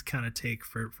kids kind of take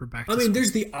for back to school?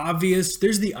 There's the obvious.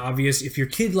 If your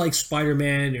kid likes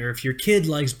Spider-Man or if your kid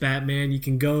likes Batman, you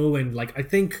can go and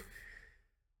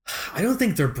I don't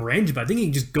think they're branded, but I think you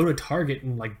can just go to Target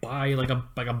and like buy like a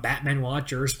Batman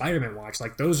watch or a Spider-Man watch.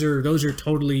 Like those are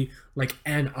totally like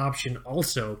an option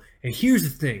also. And here's the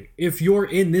thing: if you're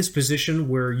in this position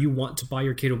where you want to buy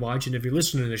your kid a watch, and if you're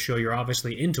listening to the show, you're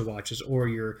obviously into watches, or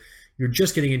you're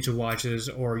just getting into watches,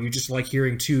 or you just like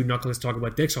hearing two knuckleheads talk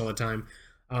about dicks all the time,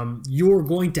 you're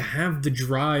going to have the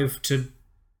drive to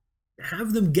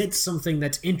have them get something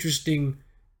that's interesting,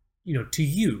 to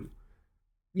you.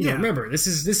 Remember, this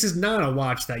is not a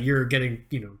watch that you're getting,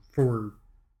 for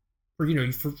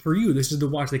you. This is the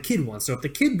watch the kid wants. So if the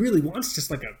kid really wants just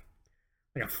like a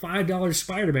 $5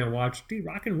 Spider-Man watch, dude,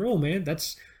 rock and roll, man.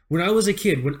 That's when I was a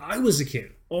kid.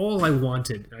 All I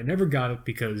wanted, I never got it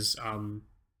because I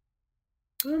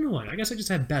don't know why. I guess I just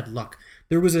had bad luck.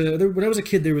 When I was a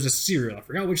kid, there was a cereal. I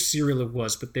forgot which cereal it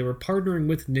was, but they were partnering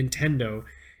with Nintendo,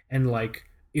 and like,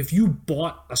 if you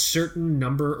bought a certain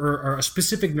number or a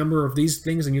specific number of these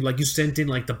things, and you sent in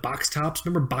like the box tops.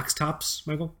 Remember box tops,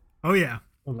 Michael? Oh yeah.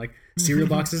 On like cereal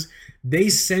boxes, they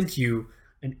sent you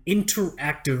an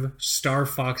interactive Star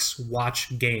Fox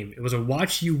watch game. It was a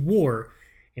watch you wore,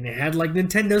 and it had like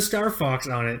Nintendo Star Fox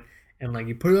on it, and like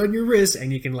you put it on your wrist,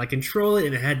 and you can like control it,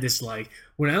 and it had this like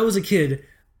when I was a kid,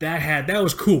 that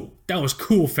was cool. That was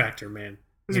cool factor, man.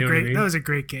 That was a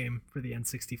great game for the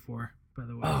N64, by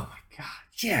the way. Oh my god,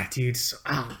 yeah, dude. So,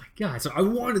 oh my god. So I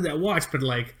wanted that watch, but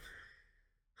like,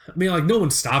 I mean, like no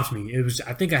one stopped me. It was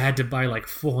I think I had to buy like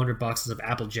 400 boxes of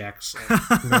Apple Jacks.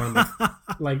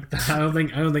 Like I don't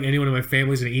think anyone in my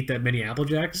family is gonna eat that many Apple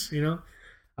Jacks. You know,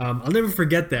 I'll never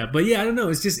forget that. But yeah, I don't know.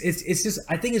 It's just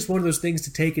I think it's one of those things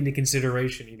to take into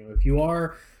consideration. You know,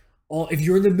 if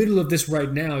you're in the middle of this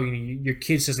right now, you know, your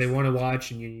kid says they want to watch,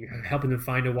 and you're helping them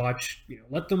find a watch. You know,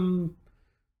 let them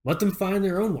find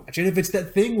their own watch. And if it's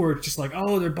that thing where it's just like,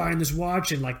 oh, they're buying this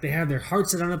watch and like they have their heart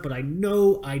set on it, but I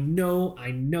know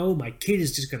my kid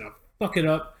is just gonna fuck it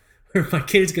up, or my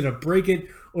kid is gonna break it,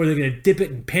 or they're gonna dip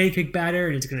it in pancake batter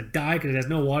and it's gonna die because it has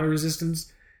no water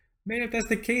resistance. Man, if that's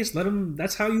the case, let them.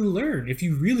 That's how you learn. If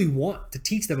you really want to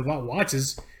teach them about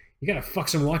watches, you gotta fuck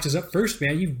some watches up first,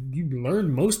 man. You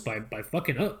learn most by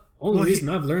fucking up. Only reason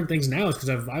I've learned things now is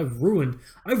because I've ruined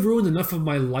enough of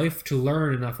my life to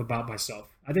learn enough about myself.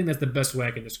 I think that's the best way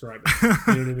I can describe it. You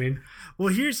know what I mean?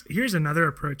 Well, here's another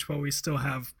approach while we still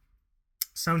have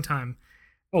some time.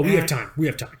 Oh, we have time. We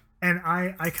have time. And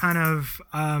I kind of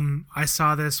I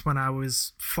saw this when I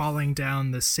was falling down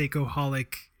the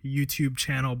Seikoholic YouTube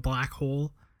channel black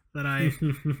hole that I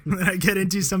that I get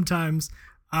into sometimes.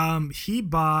 He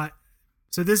bought.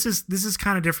 So this is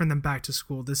kind of different than back to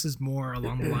school. This is more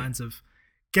along the lines of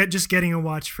getting a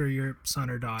watch for your son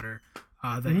or daughter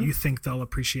that you think they'll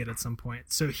appreciate at some point.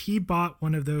 So he bought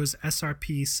one of those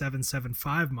SRP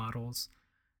 775 models,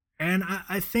 and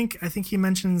I think he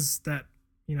mentions that,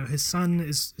 you know, his son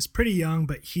is pretty young,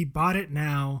 but he bought it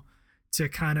now to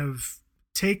kind of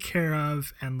take care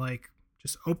of and like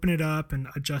just open it up and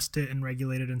adjust it and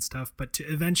regulate it and stuff, but to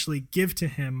eventually give to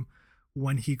him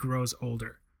when he grows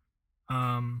older.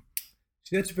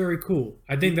 See, that's very cool.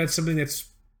 I think that's something that's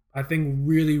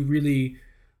really, really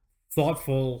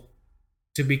thoughtful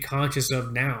to be conscious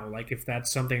of now. Like if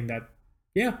that's something that,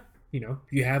 yeah, you know,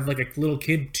 you have like a little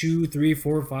kid, 2, 3,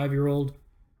 4, 5-year-old,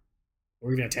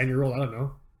 or even a 10-year-old, I don't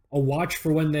know, a watch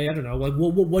for when they, I don't know, like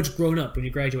what's grown up when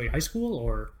you graduate high school,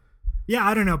 or yeah,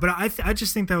 I don't know, but I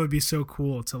just think that would be so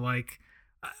cool to like,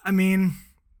 I mean,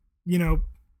 you know,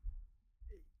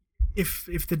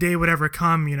 if the day would ever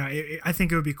come, you know, I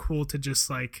think it would be cool to just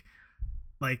like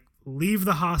leave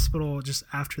the hospital just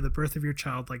after the birth of your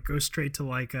child, like go straight to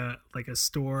like a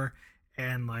store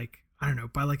and like, I don't know,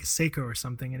 buy like a Seiko or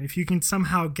something. And if you can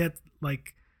somehow get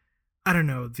like, I don't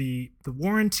know, the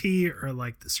warranty or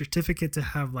like the certificate to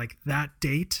have like that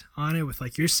date on it with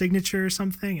like your signature or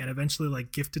something, and eventually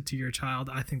like gift it to your child,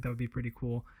 I think that would be pretty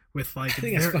cool. With like, I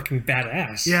think that's fucking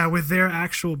badass. Yeah, with their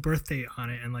actual birth date on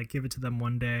it, and like give it to them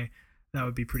one day, that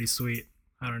would be pretty sweet.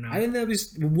 I don't know. I think that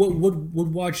was what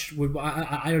watch would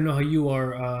I don't know how you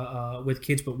are with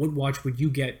kids, but what watch would you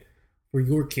get for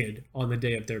your kid on the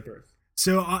day of their birth?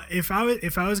 So if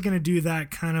I was gonna do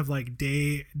that kind of like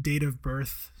date of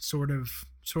birth sort of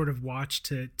watch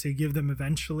to give them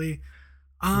eventually,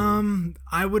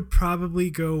 I would probably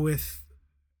go with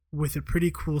a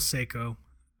pretty cool Seiko.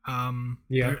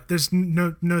 There's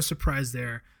no surprise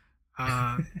there.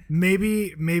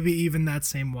 Maybe even that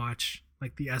same watch,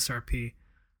 like the SRP.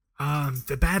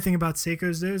 The bad thing about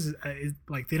Seikos though is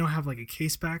like they don't have like a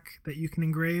case back that you can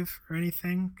engrave or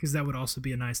anything, because that would also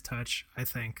be a nice touch, I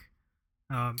think.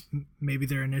 Maybe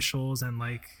their initials and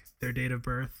like their date of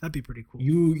birth. That'd be pretty cool.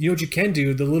 You know what you can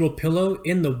do? The little pillow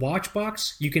in the watch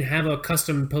box, you can have a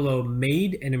custom pillow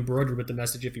made and embroidered with the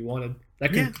message if you wanted.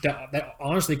 That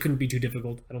honestly couldn't be too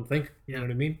difficult, I don't think. Yeah, you know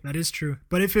what I mean? That is true.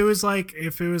 But if it was like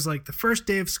the first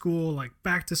day of school, like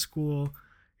back to school,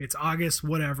 it's August,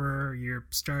 whatever, you're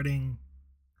starting,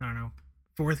 I don't know,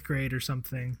 4th grade or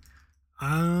something.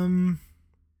 How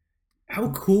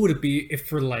cool would it be if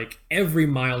for like every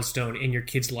milestone in your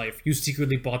kid's life, you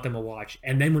secretly bought them a watch,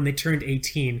 and then when they turned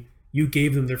 18, you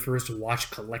gave them their first watch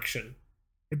collection?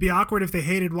 It'd be awkward if they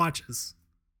hated watches.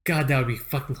 God, that would be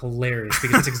fucking hilarious,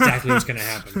 because that's exactly what's going to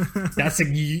happen. That's like,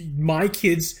 my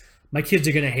kids are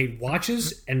going to hate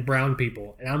watches and brown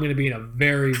people, and I'm going to be in a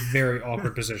very, very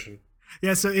awkward position.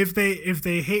 Yeah, so if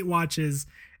they hate watches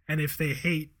and if they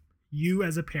hate you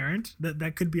as a parent,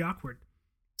 that could be awkward.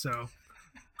 So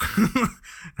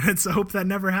let's hope that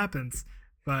never happens.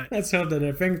 But let's hope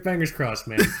that fingers crossed,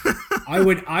 man. I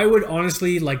would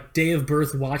honestly like day of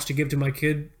birth watch to give to my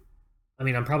kid. I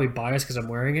mean, I'm probably biased because I'm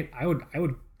wearing it.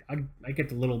 I'd get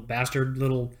the little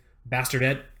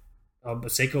bastardette Seiko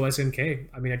SNK.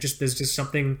 I mean, there's just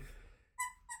something.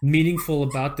 meaningful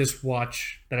about this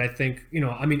watch that I think,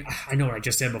 I mean, I know what I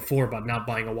just said before about not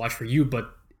buying a watch for you,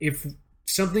 but if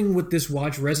something with this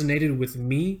watch resonated with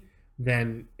me,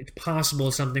 then it's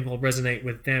possible something will resonate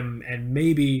with them, and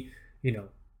maybe,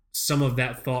 some of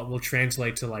that thought will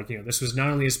translate to like, this was not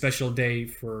only a special day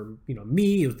for,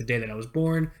 me, it was the day that I was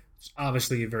born. It's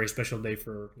obviously a very special day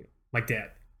for my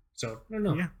dad. So I don't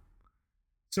know. Yeah.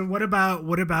 So what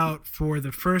about for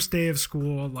the first day of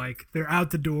school, like they're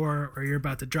out the door or you're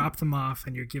about to drop them off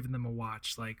and you're giving them a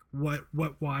watch? Like what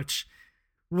watch,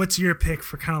 what's your pick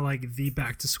for kind of like the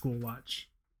back to school watch?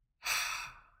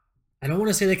 I don't want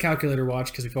to say the calculator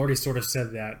watch because we've already sort of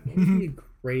said that. What would be a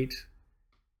great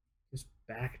just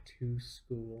back to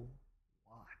school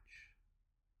watch?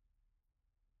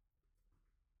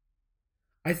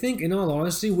 I think, in all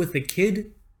honesty, with the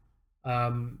kid,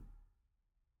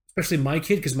 especially my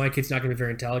kid, because my kid's not going to be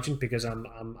very intelligent because I'm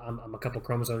a couple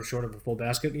chromosomes short of a full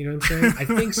basket. You know what I'm saying? I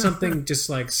think something just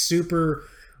like super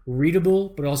readable,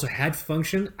 but also had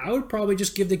function. I would probably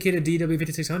just give the kid a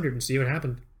DW5600 and see what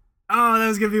happened. Oh, that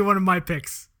was gonna be one of my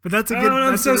picks, but that's a good.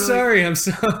 I'm so sorry.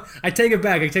 I take it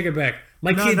back.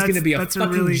 My kid's gonna be a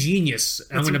fucking genius.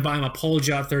 I'm gonna buy him a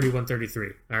Poljot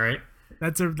 3133. All right.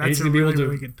 That's a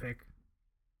really good pick.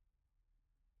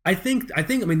 I think. I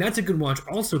mean, that's a good watch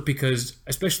also because,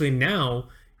 especially now,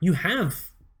 you have,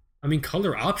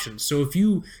 color options. So if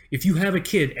you have a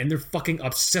kid and they're fucking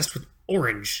obsessed with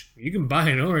orange, you can buy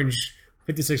an orange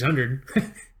 5600.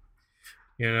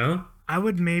 I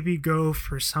would maybe go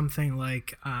for something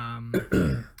like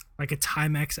like a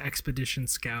Timex Expedition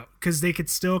Scout, because they could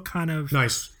still kind of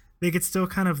They could still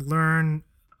kind of learn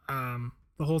the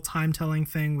whole time telling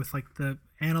thing with like the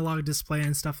analog display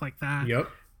and stuff like that. Yep.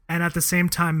 And at the same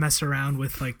time mess around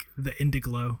with like the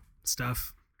Indiglo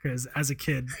stuff, because as a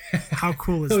kid, how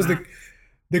cool is that?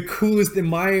 The coolest thing.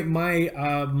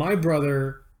 My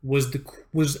brother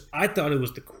I thought it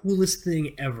was the coolest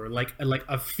thing ever. Like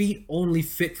a feat only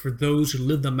fit for those who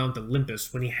lived on Mount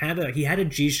Olympus. When he had a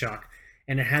G-Shock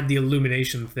and it had the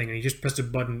illumination thing, and he just pressed a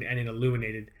button and it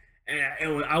illuminated.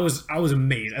 And I was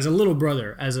amazed as a little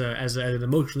brother, as an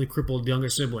emotionally crippled younger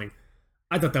sibling.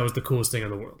 I thought that was the coolest thing in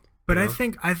the world. But I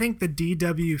think the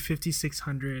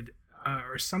DW5600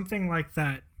 or something like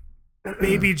that,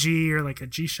 Baby G, or like a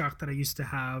G-Shock that I used to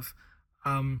have.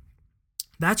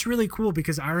 That's really cool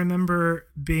because I remember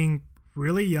being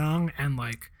really young and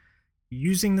like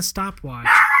using the stopwatch.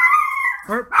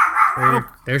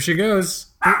 There she goes.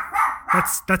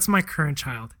 That's my current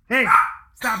child. Hey,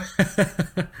 stop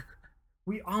it.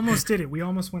 We almost did it. We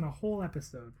almost went a whole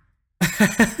episode.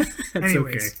 Anyways.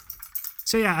 Okay.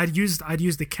 So yeah, I'd use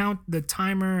the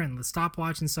timer and the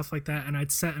stopwatch and stuff like that, and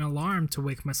I'd set an alarm to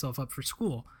wake myself up for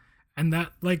school. And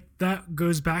that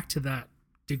goes back to that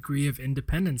degree of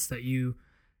independence that you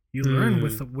learn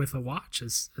with a watch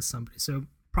as somebody. So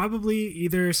probably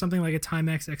either something like a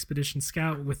Timex Expedition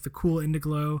Scout with the cool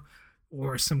Indiglo,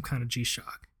 or some kind of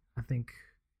G-Shock, I think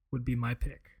would be my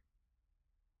pick.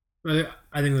 I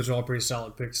think those are all pretty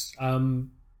solid picks. That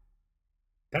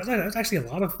was actually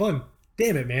a lot of fun.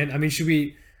 Damn it, man. I mean, should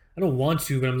we? I don't want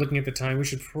to, but I'm looking at the time. We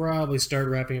should probably start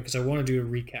wrapping up because I want to do a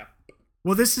recap.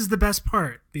 Well, this is the best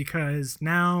part because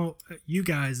now you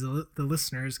guys, the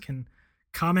listeners, can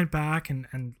comment back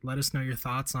and let us know your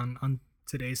thoughts on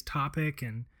today's topic.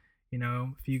 And,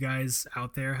 if you guys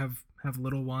out there have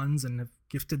little ones and have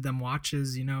gifted them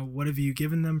watches, what have you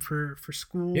given them for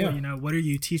school? Yeah. What are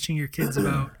you teaching your kids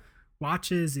about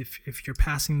watches? If you're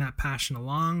passing that passion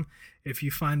along, if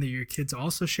you find that your kids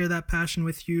also share that passion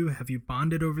with you, have you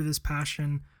bonded over this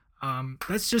passion?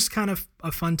 That's just kind of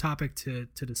a fun topic to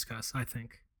discuss, I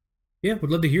think. Yeah, would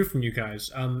love to hear from you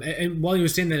guys. And while you were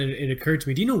saying that, it occurred to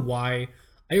me, do you know why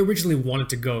I originally wanted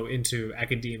to go into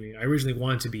academia? I originally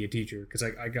wanted to be a teacher because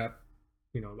I got,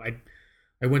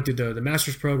 I went through the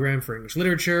master's program for English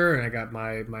literature, and I got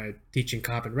my teaching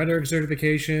comp and rhetoric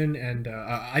certification, and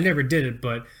I never did it,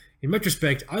 but in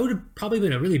retrospect, I would have probably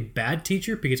been a really bad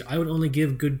teacher because I would only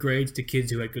give good grades to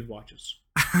kids who had good watches.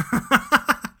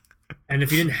 And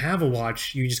if you didn't have a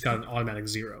watch, you just got an automatic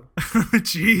 0.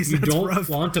 Jeez,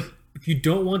 If you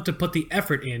don't want to put the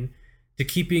effort in to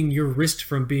keeping your wrist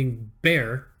from being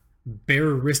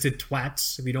bare-wristed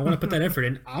twats, if you don't want to put that effort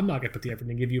in, I'm not going to put the effort in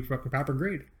and give you a proper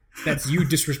grade. That's you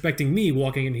disrespecting me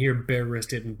walking in here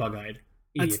bare-wristed and bug-eyed.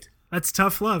 Idiot. That's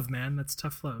tough love, man. That's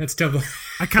tough love. That's tough love.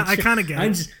 I kind of get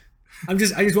it. I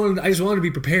just wanted to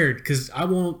be prepared because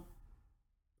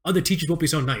other teachers won't be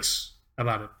so nice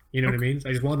about it. You know what I mean?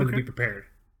 I just want them to be prepared.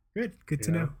 Good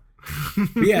to know.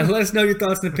 But yeah, let us know your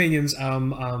thoughts and opinions.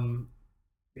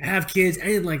 Have kids,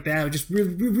 anything like that. Just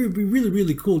really, really, really,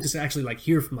 really cool just to actually like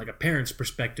hear from like a parent's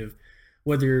perspective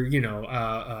whether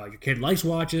your kid likes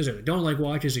watches or they don't like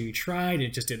watches, or you tried and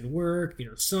it just didn't work.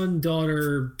 Son,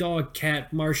 daughter, dog,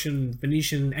 cat, Martian,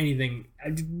 Venetian, anything.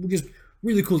 Just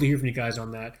really cool to hear from you guys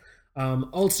on that.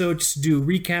 Also, just to do a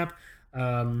recap,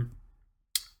 the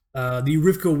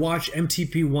Rivco watch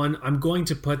MTP1, I'm going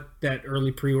to put that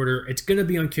early pre-order. It's going to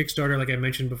be on Kickstarter, like I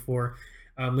mentioned before.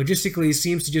 Logistically, it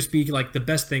seems to just be like the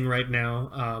best thing right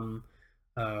now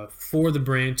for the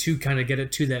brand to kind of get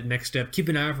it to that next step. Keep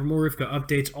an eye out for more Rivco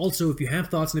updates. Also, if you have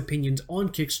thoughts and opinions on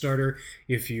Kickstarter,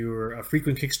 if you're a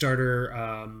frequent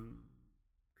Kickstarter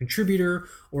contributor,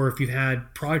 or if you've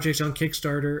had projects on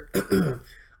Kickstarter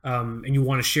and you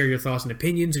want to share your thoughts and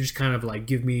opinions, or just kind of like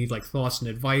give me like thoughts and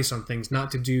advice on things not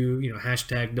to do,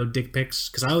 hashtag no dick pics,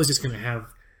 because I was just going to have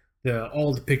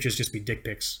all the pictures just be dick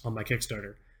pics on my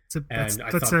Kickstarter.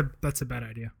 That's a bad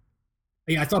idea.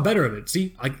 Yeah, I thought better of it.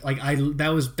 See, that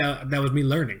was me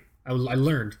learning. I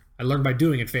learned by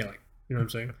doing and failing. You know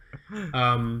what I'm saying?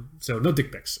 So no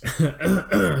dick pics.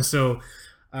 So,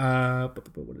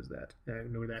 but what is that? I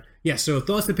know that. Yeah. So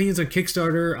thoughts and opinions on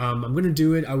Kickstarter. I'm going to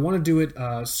do it. I want to do it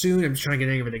soon. I'm just trying to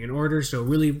get everything in order. So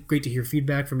really great to hear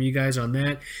feedback from you guys on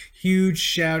that. Huge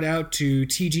shout out to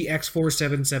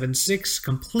TGX4776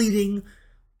 completing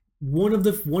one of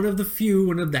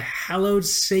the hallowed,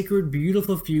 sacred,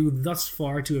 beautiful few thus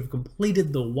far to have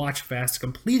completed the watch fast,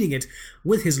 completing it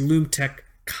with his Lumetech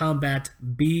Combat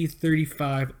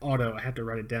B35 Auto. I have to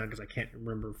write it down because I can't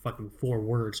remember fucking 4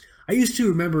 words. I used to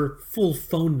remember full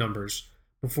phone numbers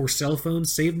before cell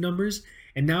phones saved numbers,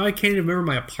 and now I can't even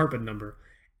remember my apartment number.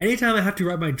 Anytime I have to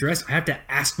write my address, I have to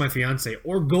ask my fiance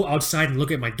or go outside and look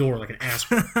at my door like an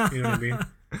asshole. You know what I mean?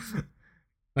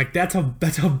 Like that's how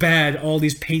bad all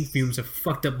these paint fumes have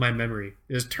fucked up my memory.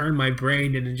 It just turned my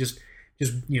brain into just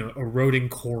eroding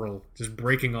coral, just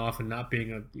breaking off and not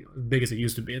being as big as it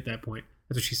used to be at that point.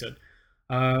 That's what she said.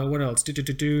 What else?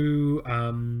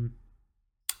 Thinking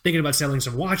about selling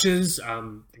some watches.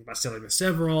 Thinking about selling the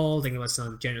Several. Thinking about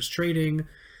selling Janus Trading.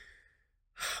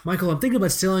 Michael, I'm thinking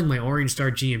about selling my Orange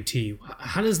Star GMT.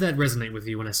 How does that resonate with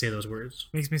you when I say those words?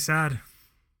 Makes me sad.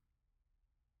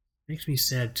 Makes me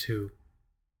sad too.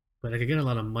 But I could get a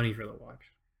lot of money for the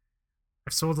watch.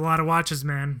 I've sold a lot of watches,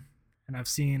 man, and I've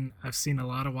seen a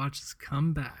lot of watches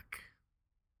come back.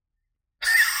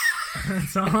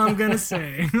 That's all I'm gonna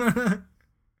say.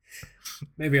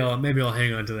 Maybe I'll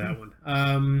hang on to that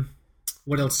one.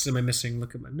 What else am I missing?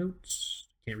 Look at my notes.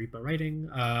 Can't read my writing.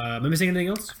 Am I missing anything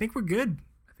else? I think we're good.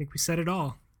 I think we said it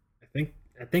all. I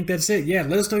think that's it. Yeah,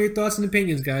 let us know your thoughts and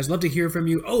opinions, guys. Love to hear from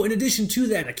you. Oh, in addition to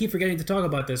that, I keep forgetting to talk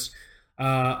about this.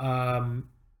 At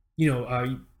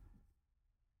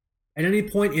any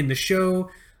point in the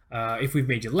show, if we've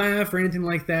made you laugh or anything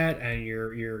like that, and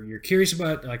you're curious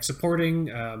about like supporting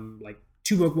like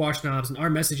Two Broke Watch Snobs and our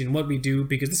message and what we do,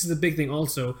 because this is a big thing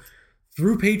also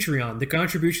through Patreon, the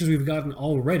contributions we've gotten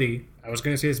already. I was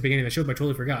going to say this at the beginning of the show, but I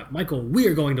totally forgot. Michael, we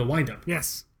are going to Wind Up.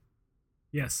 Yes.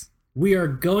 We are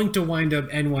going to Wind Up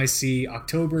NYC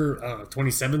October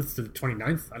 27th to the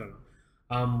 29th. I don't know.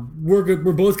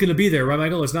 We're both going to be there, right,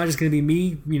 Michael? It's not just going to be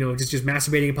me, just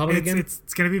masturbating in public again.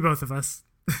 It's going to be both of us.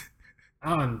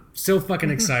 I'm so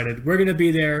fucking excited. We're going to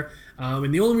be there.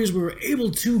 And the only reason we were able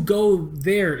to go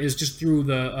there is just through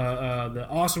the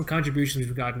awesome contributions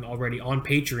we've gotten already on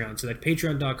Patreon. So that's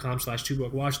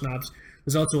patreon.com/twobrokeWatchSnobs.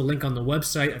 There's also a link on the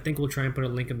website. I think we'll try and put a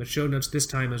link in the show notes this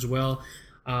time as well.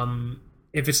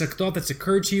 If it's a thought that's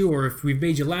occurred to you, or if we've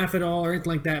made you laugh at all or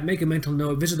anything like that, make a mental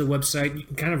note, visit the website. You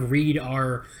can kind of read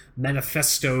our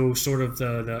manifesto, sort of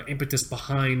the impetus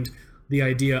behind the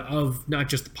idea of not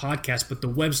just the podcast, but the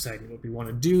website and what we want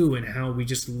to do and how we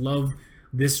just love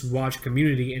this watch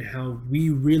community and how we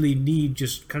really need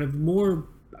just kind of more,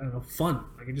 fun.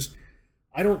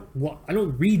 I don't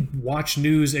read watch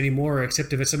news anymore,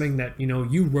 except if it's something that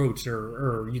you wrote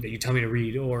or that you tell me to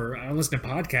read, or I don't listen to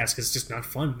podcasts because it's just not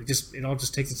fun. It all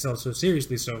just takes itself so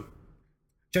seriously. So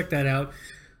check that out.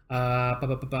 No, I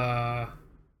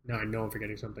know I'm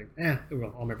forgetting something. Well,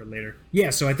 I'll remember later.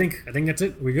 Yeah, so I think that's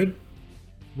it. We good?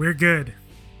 We're good.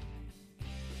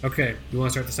 Okay, you want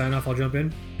to start the sign off? I'll jump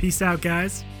in. Peace out,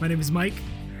 guys. My name is Mike.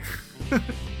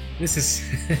 This is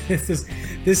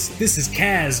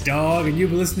Kaz, dog, and you've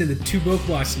been listening to Two Broke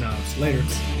Watch Snobs. Later.